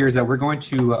different here is that we're going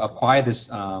to apply this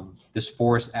this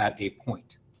force at a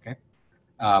point. Okay.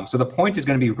 So the point is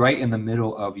going to be right in the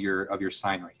middle of your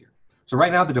sign right here. So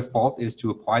right now the default is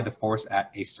to apply the force at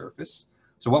a surface.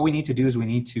 So what we need to do is we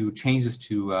need to change this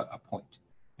to a point.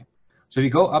 Okay. So if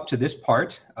you go up to this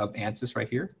part of ANSYS right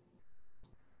here,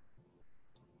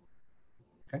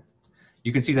 okay,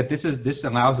 you can see that this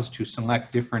allows us to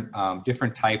select different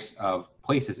types of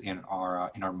places in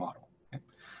our model. Okay.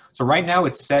 So right now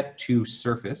it's set to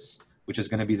surface, which is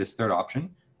going to be this third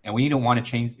option, and we want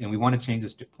to change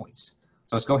this to points.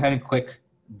 So let's go ahead and click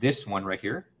this one right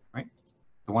here, right,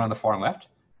 the one on the far left,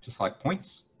 to select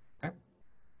points.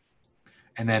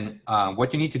 And then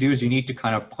what you need to do is you need to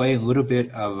kind of play a little bit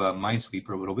of a Minesweeper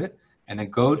a little bit, and then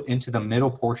go into the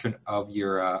middle portion of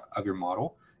your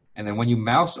model. And then when you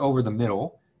mouse over the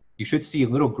middle, you should see a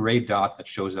little gray dot that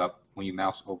shows up when you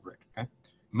mouse over it. Okay,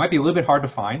 it might be a little bit hard to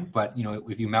find, but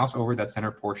if you mouse over that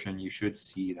center portion, you should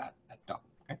see that dot.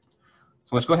 Okay, so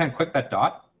let's go ahead and click that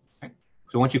dot. Okay,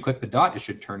 so once you click the dot, it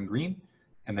should turn green,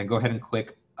 and then go ahead and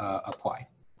click apply.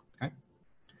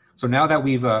 So now that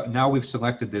we've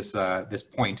selected this this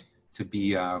point to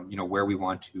be where we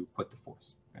want to put the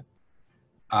force. Okay?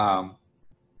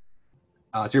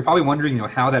 So you're probably wondering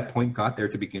how that point got there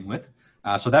to begin with.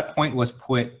 So that point was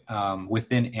put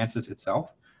within ANSYS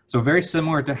itself. So very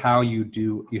similar to how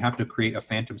you have to create a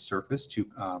phantom surface to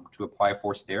apply a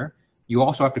force there. You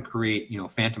also have to create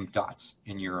phantom dots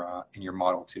in your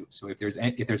model too. So if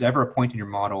there's ever a point in your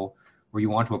model where you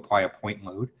want to apply a point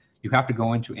load, you have to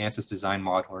go into ANSYS design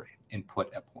modeler and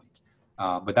put a point.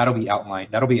 But that'll be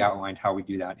outlined how we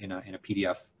do that in a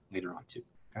PDF later on too.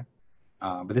 Okay.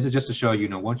 But this is just to show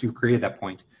once you've created that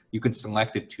point, you can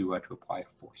select it to apply a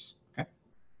force. Okay.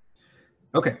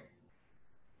 Okay.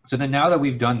 So then now that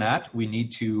we've done that, we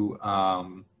need to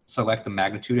select the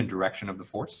magnitude and direction of the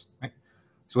force. Right?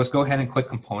 So let's go ahead and click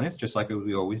components just like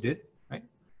we always did. Right?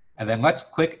 And then let's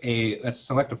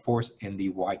select a force in the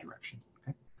Y direction.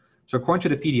 So according to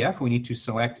the PDF, we need to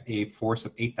select a force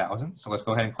of 8,000. So let's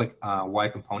go ahead and click Y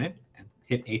component and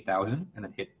hit 8,000 and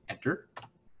then hit enter.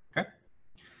 Okay.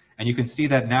 And you can see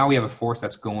that now we have a force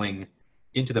that's going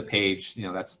into the page.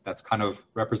 That's kind of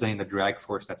representing the drag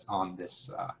force that's on this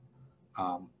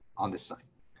sign.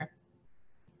 Okay.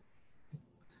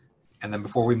 And then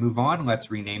before we move on,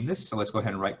 let's rename this. So let's go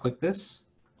ahead and right click this,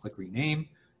 click rename,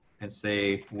 and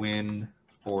say wind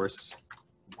force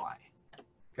Y.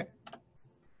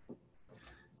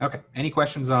 Okay, any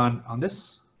questions on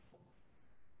this?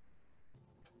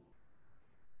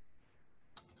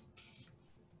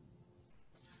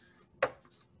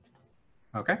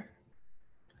 Okay.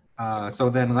 So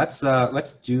then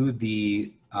let's do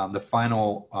the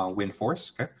final wind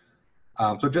force. Okay.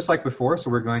 So just like before, so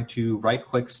we're going to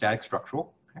right-click static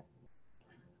structural. Okay.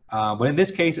 But in this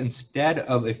case, instead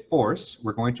of a force,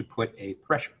 we're going to put a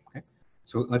pressure. Okay.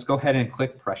 So let's go ahead and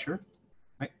click pressure.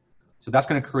 So that's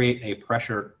going to create a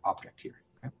pressure object here.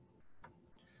 Okay?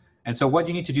 And so what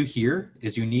you need to do here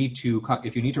is if you need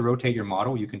to rotate your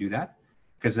model, you can do that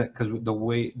because the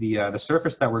way the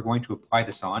surface that we're going to apply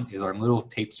this on is our little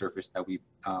tape surface that we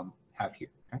have here.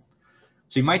 Okay?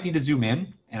 So you might need to zoom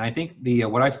in, and I think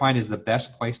what I find is the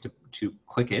best place to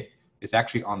click it is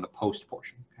actually on the post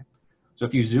portion. Okay? So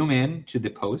if you zoom in to the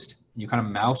post, you kind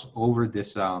of mouse over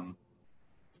this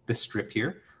this strip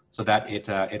here so that it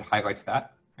highlights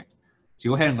that. So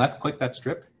you go ahead and left click that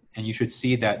strip, and you should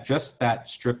see that just that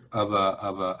strip of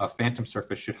a phantom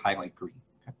surface should highlight green.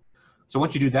 Okay? So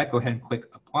once you do that, go ahead and click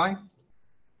apply.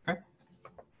 Okay.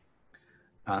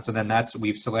 So then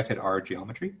we've selected our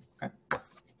geometry. Okay.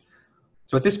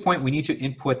 So at this point, we need to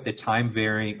input the time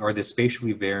varying or the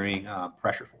spatially varying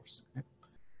pressure force. Okay.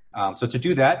 So to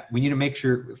do that, we need to make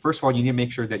sure, first of all, you need to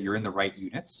make sure that you're in the right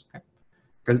units. Okay.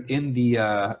 Because in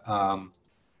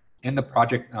the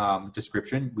project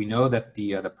description, we know that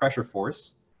the pressure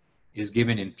force is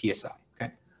given in PSI.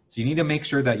 Okay, so you need to make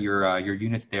sure that your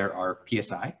units there are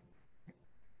PSI.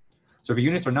 So if your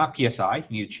units are not PSI,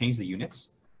 you need to change the units.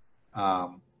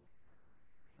 Remember,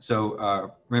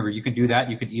 you can do that.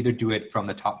 You can either do it from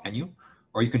the top menu,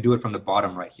 or you can do it from the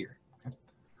bottom right here. Okay?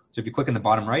 So if you click in the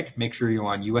bottom right, make sure you're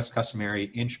on US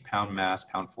customary inch, pound mass,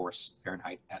 pound force,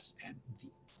 Fahrenheit, S, and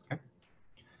V. Okay.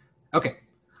 Okay.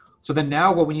 So then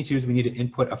now what we need to do is we need to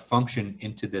input a function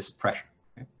into this pressure,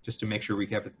 okay? Just to make sure we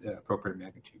have the appropriate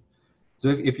magnitude. So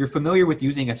if you're familiar with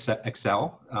using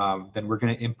Excel, then we're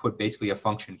going to input basically a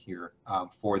function here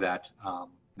for that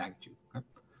magnitude. Okay?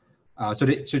 So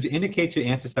to indicate to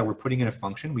ANSYS that we're putting in a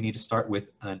function, we need to start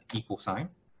with an equal sign.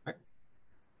 Right?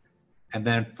 And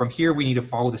then from here, we need to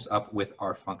follow this up with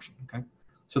our function. Okay?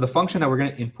 So the function that we're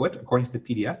going to input, according to the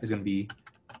PDF, is going to be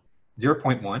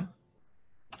 0.1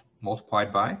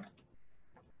 multiplied by,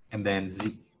 and then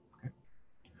z.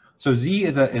 So z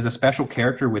is a special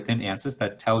character within ANSYS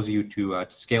that tells you to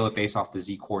scale it based off the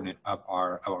z coordinate of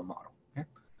our model. Okay?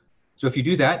 So if you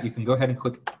do that, you can go ahead and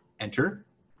click enter.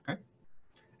 Okay?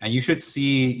 And you should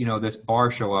see this bar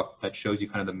show up that shows you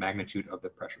kind of the magnitude of the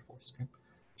pressure force. Okay?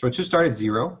 So it should start at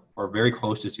 0 or very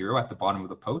close to 0 at the bottom of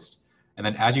the post. And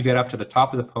then as you get up to the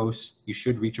top of the post, you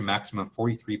should reach a maximum of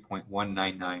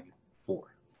 43.1994. Okay?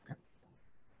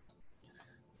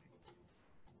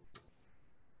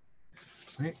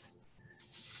 Right.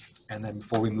 And then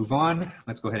before we move on,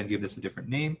 let's go ahead and give this a different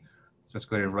name. So let's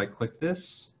go ahead and right click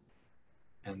this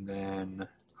and then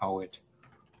call it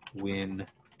wind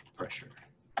pressure.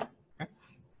 Okay.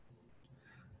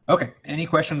 Okay. Any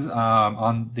questions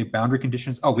on the boundary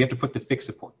conditions? Oh, we have to put the fixed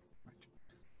support. Right.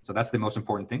 So that's the most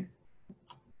important thing.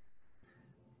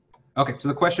 Okay. So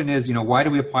the question is, why do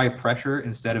we apply pressure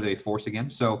instead of a force again?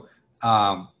 So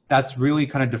that's really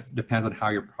kind of depends on how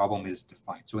your problem is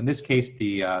defined. So in this case,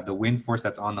 the wind force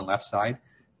that's on the left side,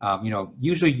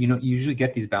 usually you usually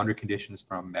get these boundary conditions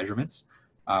from measurements.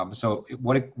 So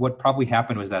what probably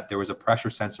happened was that there was a pressure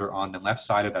sensor on the left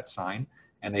side of that sign,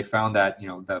 and they found that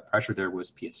the pressure there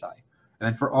was psi. And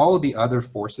then for all of the other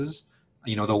forces,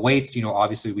 the weights,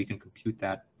 obviously we can compute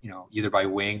that either by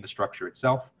weighing the structure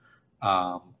itself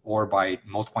or by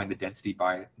multiplying the density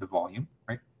by the volume,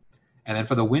 right? And then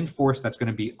for the wind force that's going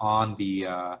to be on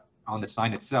the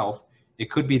sign itself,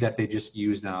 it could be that they just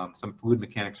used some fluid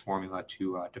mechanics formula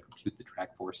to compute the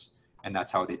drag force, and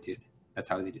that's how they did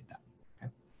that.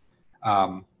 Okay?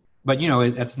 But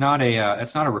it's not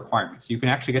a requirement. So you can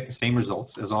actually get the same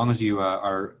results as long as you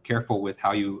are careful with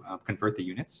how you convert the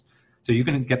units. So you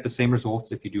can get the same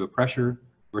results if you do a pressure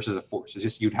versus a force. It's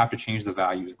just you'd have to change the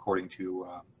values according to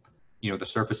the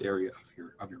surface area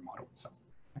of your model itself.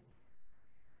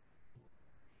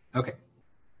 Okay.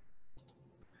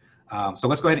 So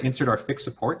let's go ahead and insert our fixed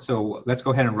support. So let's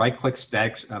go ahead and right-click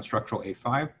static structural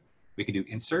A5. We can do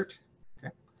insert,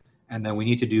 okay? And then we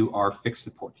need to do our fixed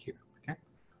support here, okay?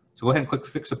 So go ahead and click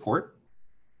fixed support.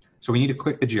 So we need to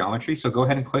click the geometry. So go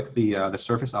ahead and click the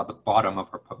surface at the bottom of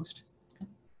our post. Okay.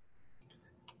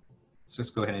 So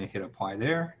let's go ahead and hit apply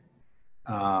there.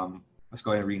 Let's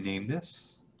go ahead and rename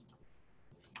this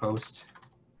post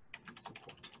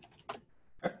support.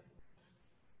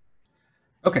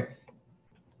 Okay.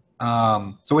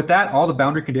 So with that, all the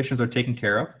boundary conditions are taken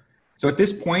care of. So at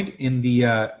this point in the,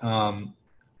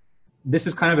 this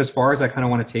is kind of as far as I kind of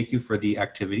want to take you for the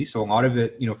activity. So a lot of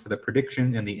it, for the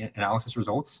prediction and the analysis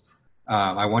results,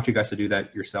 I want you guys to do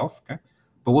that yourself. Okay.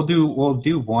 But we'll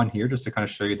do one here just to kind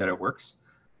of show you that it works.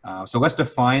 So let's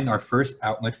define our first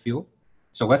outlet field.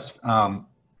 So let's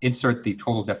insert the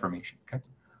total deformation. Okay.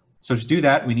 So to do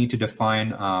that, we need to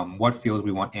define what field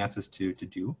we want ANSYS to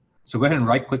do. So go ahead and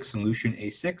right-click Solution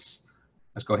A6.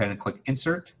 Let's go ahead and click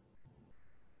Insert.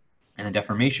 And then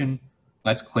Deformation,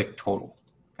 let's click Total.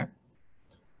 Okay.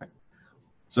 Right.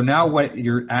 So now what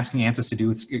you're asking ANSYS to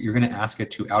do is you're going to ask it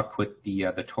to output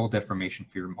the total deformation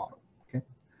for your model. Okay.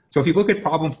 So if you look at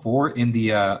problem 4 in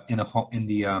the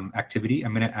activity,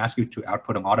 I'm going to ask you to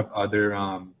output a lot of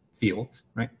other fields,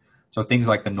 right? So things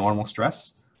like the normal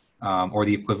stress. Or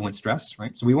the equivalent stress,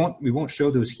 right? So we won't show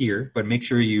those here, but make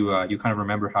sure you kind of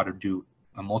remember how to do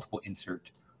a multiple insert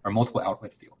or multiple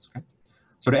outlet fields. Okay.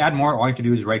 So to add more, all you have to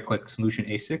do is right-click Solution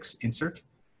A6, Insert,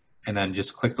 and then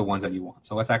just click the ones that you want.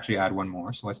 So let's actually add one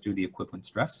more. So let's do the equivalent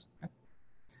stress. Okay.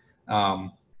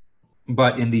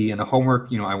 But in the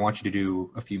homework, I want you to do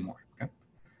a few more. Okay.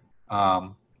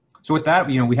 So with that,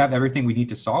 we have everything we need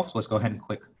to solve. So let's go ahead and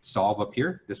click Solve up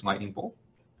here. This lightning bolt.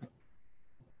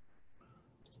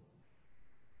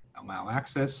 Allow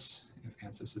access if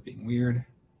ANSYS is being weird.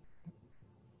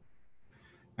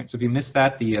 Right, so if you missed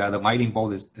that, the lightning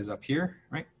bolt is up here,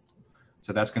 right?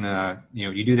 So that's gonna,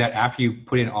 you do that after you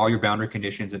put in all your boundary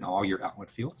conditions and all your outlet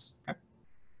fields. Okay.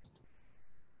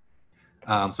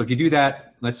 So if you do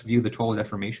that, let's view the total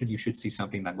deformation. You should see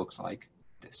something that looks like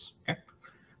this. Okay.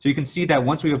 So you can see that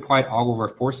once we've applied all of our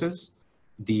forces,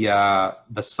 the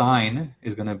sign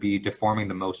is going to be deforming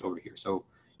the most over here. So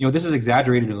this is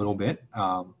exaggerated a little bit,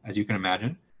 as you can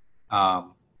imagine.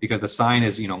 because the sign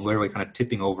is, literally kind of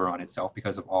tipping over on itself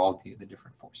because of all the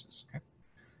different forces. Okay.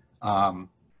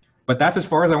 But that's as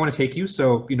far as I want to take you.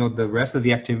 So, the rest of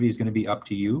the activity is going to be up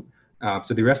to you.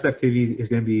 So the rest of the activity is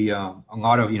going to be a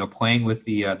lot of, playing with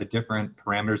the different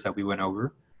parameters that we went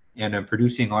over, and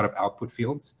producing a lot of output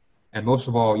fields. And most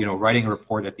of all, writing a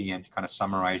report at the end to kind of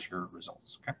summarize your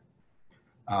results. Okay.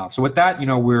 So with that,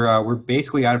 we're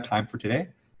basically out of time for today.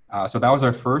 So that was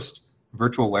our first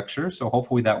virtual lecture. So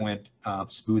hopefully that went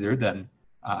smoother than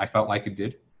I felt like it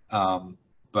did.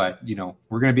 But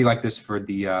we're going to be like this for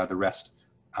the rest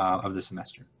of the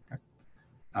semester. Okay?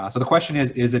 So the question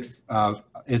is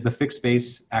the fixed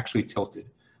space actually tilted?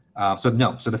 So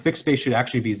no. So the fixed space should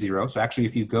actually be 0. So actually,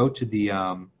 if you go to the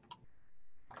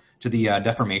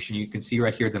deformation, you can see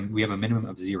right here that we have a minimum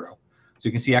of 0. So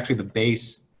you can see actually the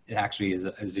base actually is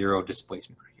a 0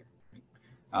 displacement right here.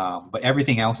 But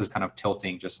everything else is kind of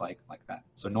tilting just like that.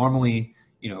 So normally,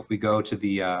 if we go to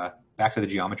the back to the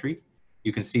geometry,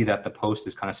 you can see that the post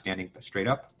is kind of standing straight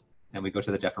up, and we go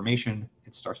to the deformation,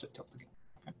 it starts to tilt again.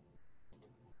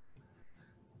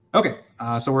 Okay,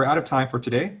 so we're out of time for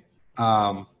today.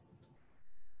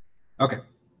 Okay.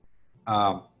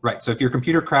 Right, so if your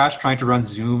computer crashed trying to run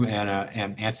Zoom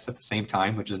and ANSYS at the same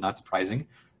time, which is not surprising,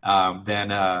 then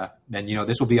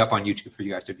this will be up on YouTube for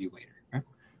you guys to view later. Okay?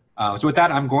 So with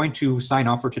that, I'm going to sign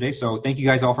off for today. So thank you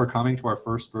guys all for coming to our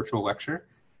first virtual lecture.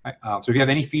 Right? So if you have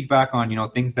any feedback on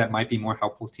things that might be more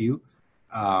helpful to you,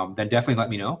 then definitely let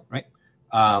me know. Right.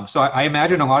 So I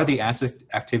imagine a lot of the ANSYS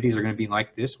activities are going to be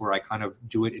like this, where I kind of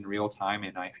do it in real time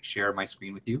and I share my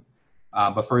screen with you.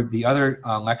 But for the other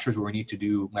lectures where we need to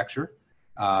do lecture,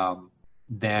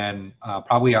 then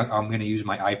probably I'm going to use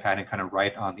my iPad and kind of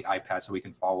write on the iPad so we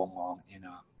can follow along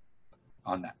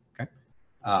on that. Okay.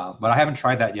 But I haven't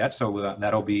tried that yet, so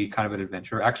that'll be kind of an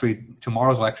adventure. Actually,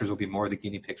 tomorrow's lectures will be more the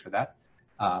guinea pigs for that.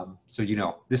 So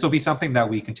this will be something that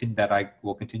I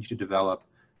will continue to develop,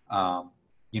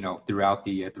 throughout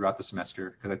the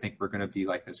semester, because I think we're going to be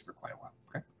like this for quite a while.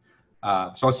 Okay.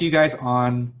 So I'll see you guys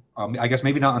on, I guess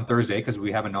maybe not on Thursday because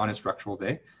we have a non-instructional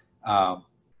day.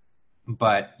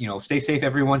 But stay safe,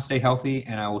 everyone. Stay healthy,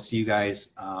 and I will see you guys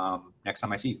next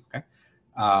time I see you. Okay.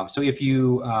 So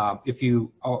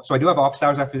so I do have office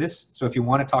hours after this. So if you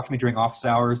want to talk to me during office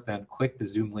hours, then click the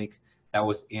Zoom link that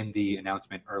was in the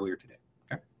announcement earlier today.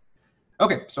 Okay.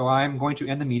 Okay. So I'm going to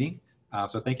end the meeting.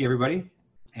 So thank you, everybody,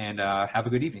 and have a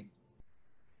good evening.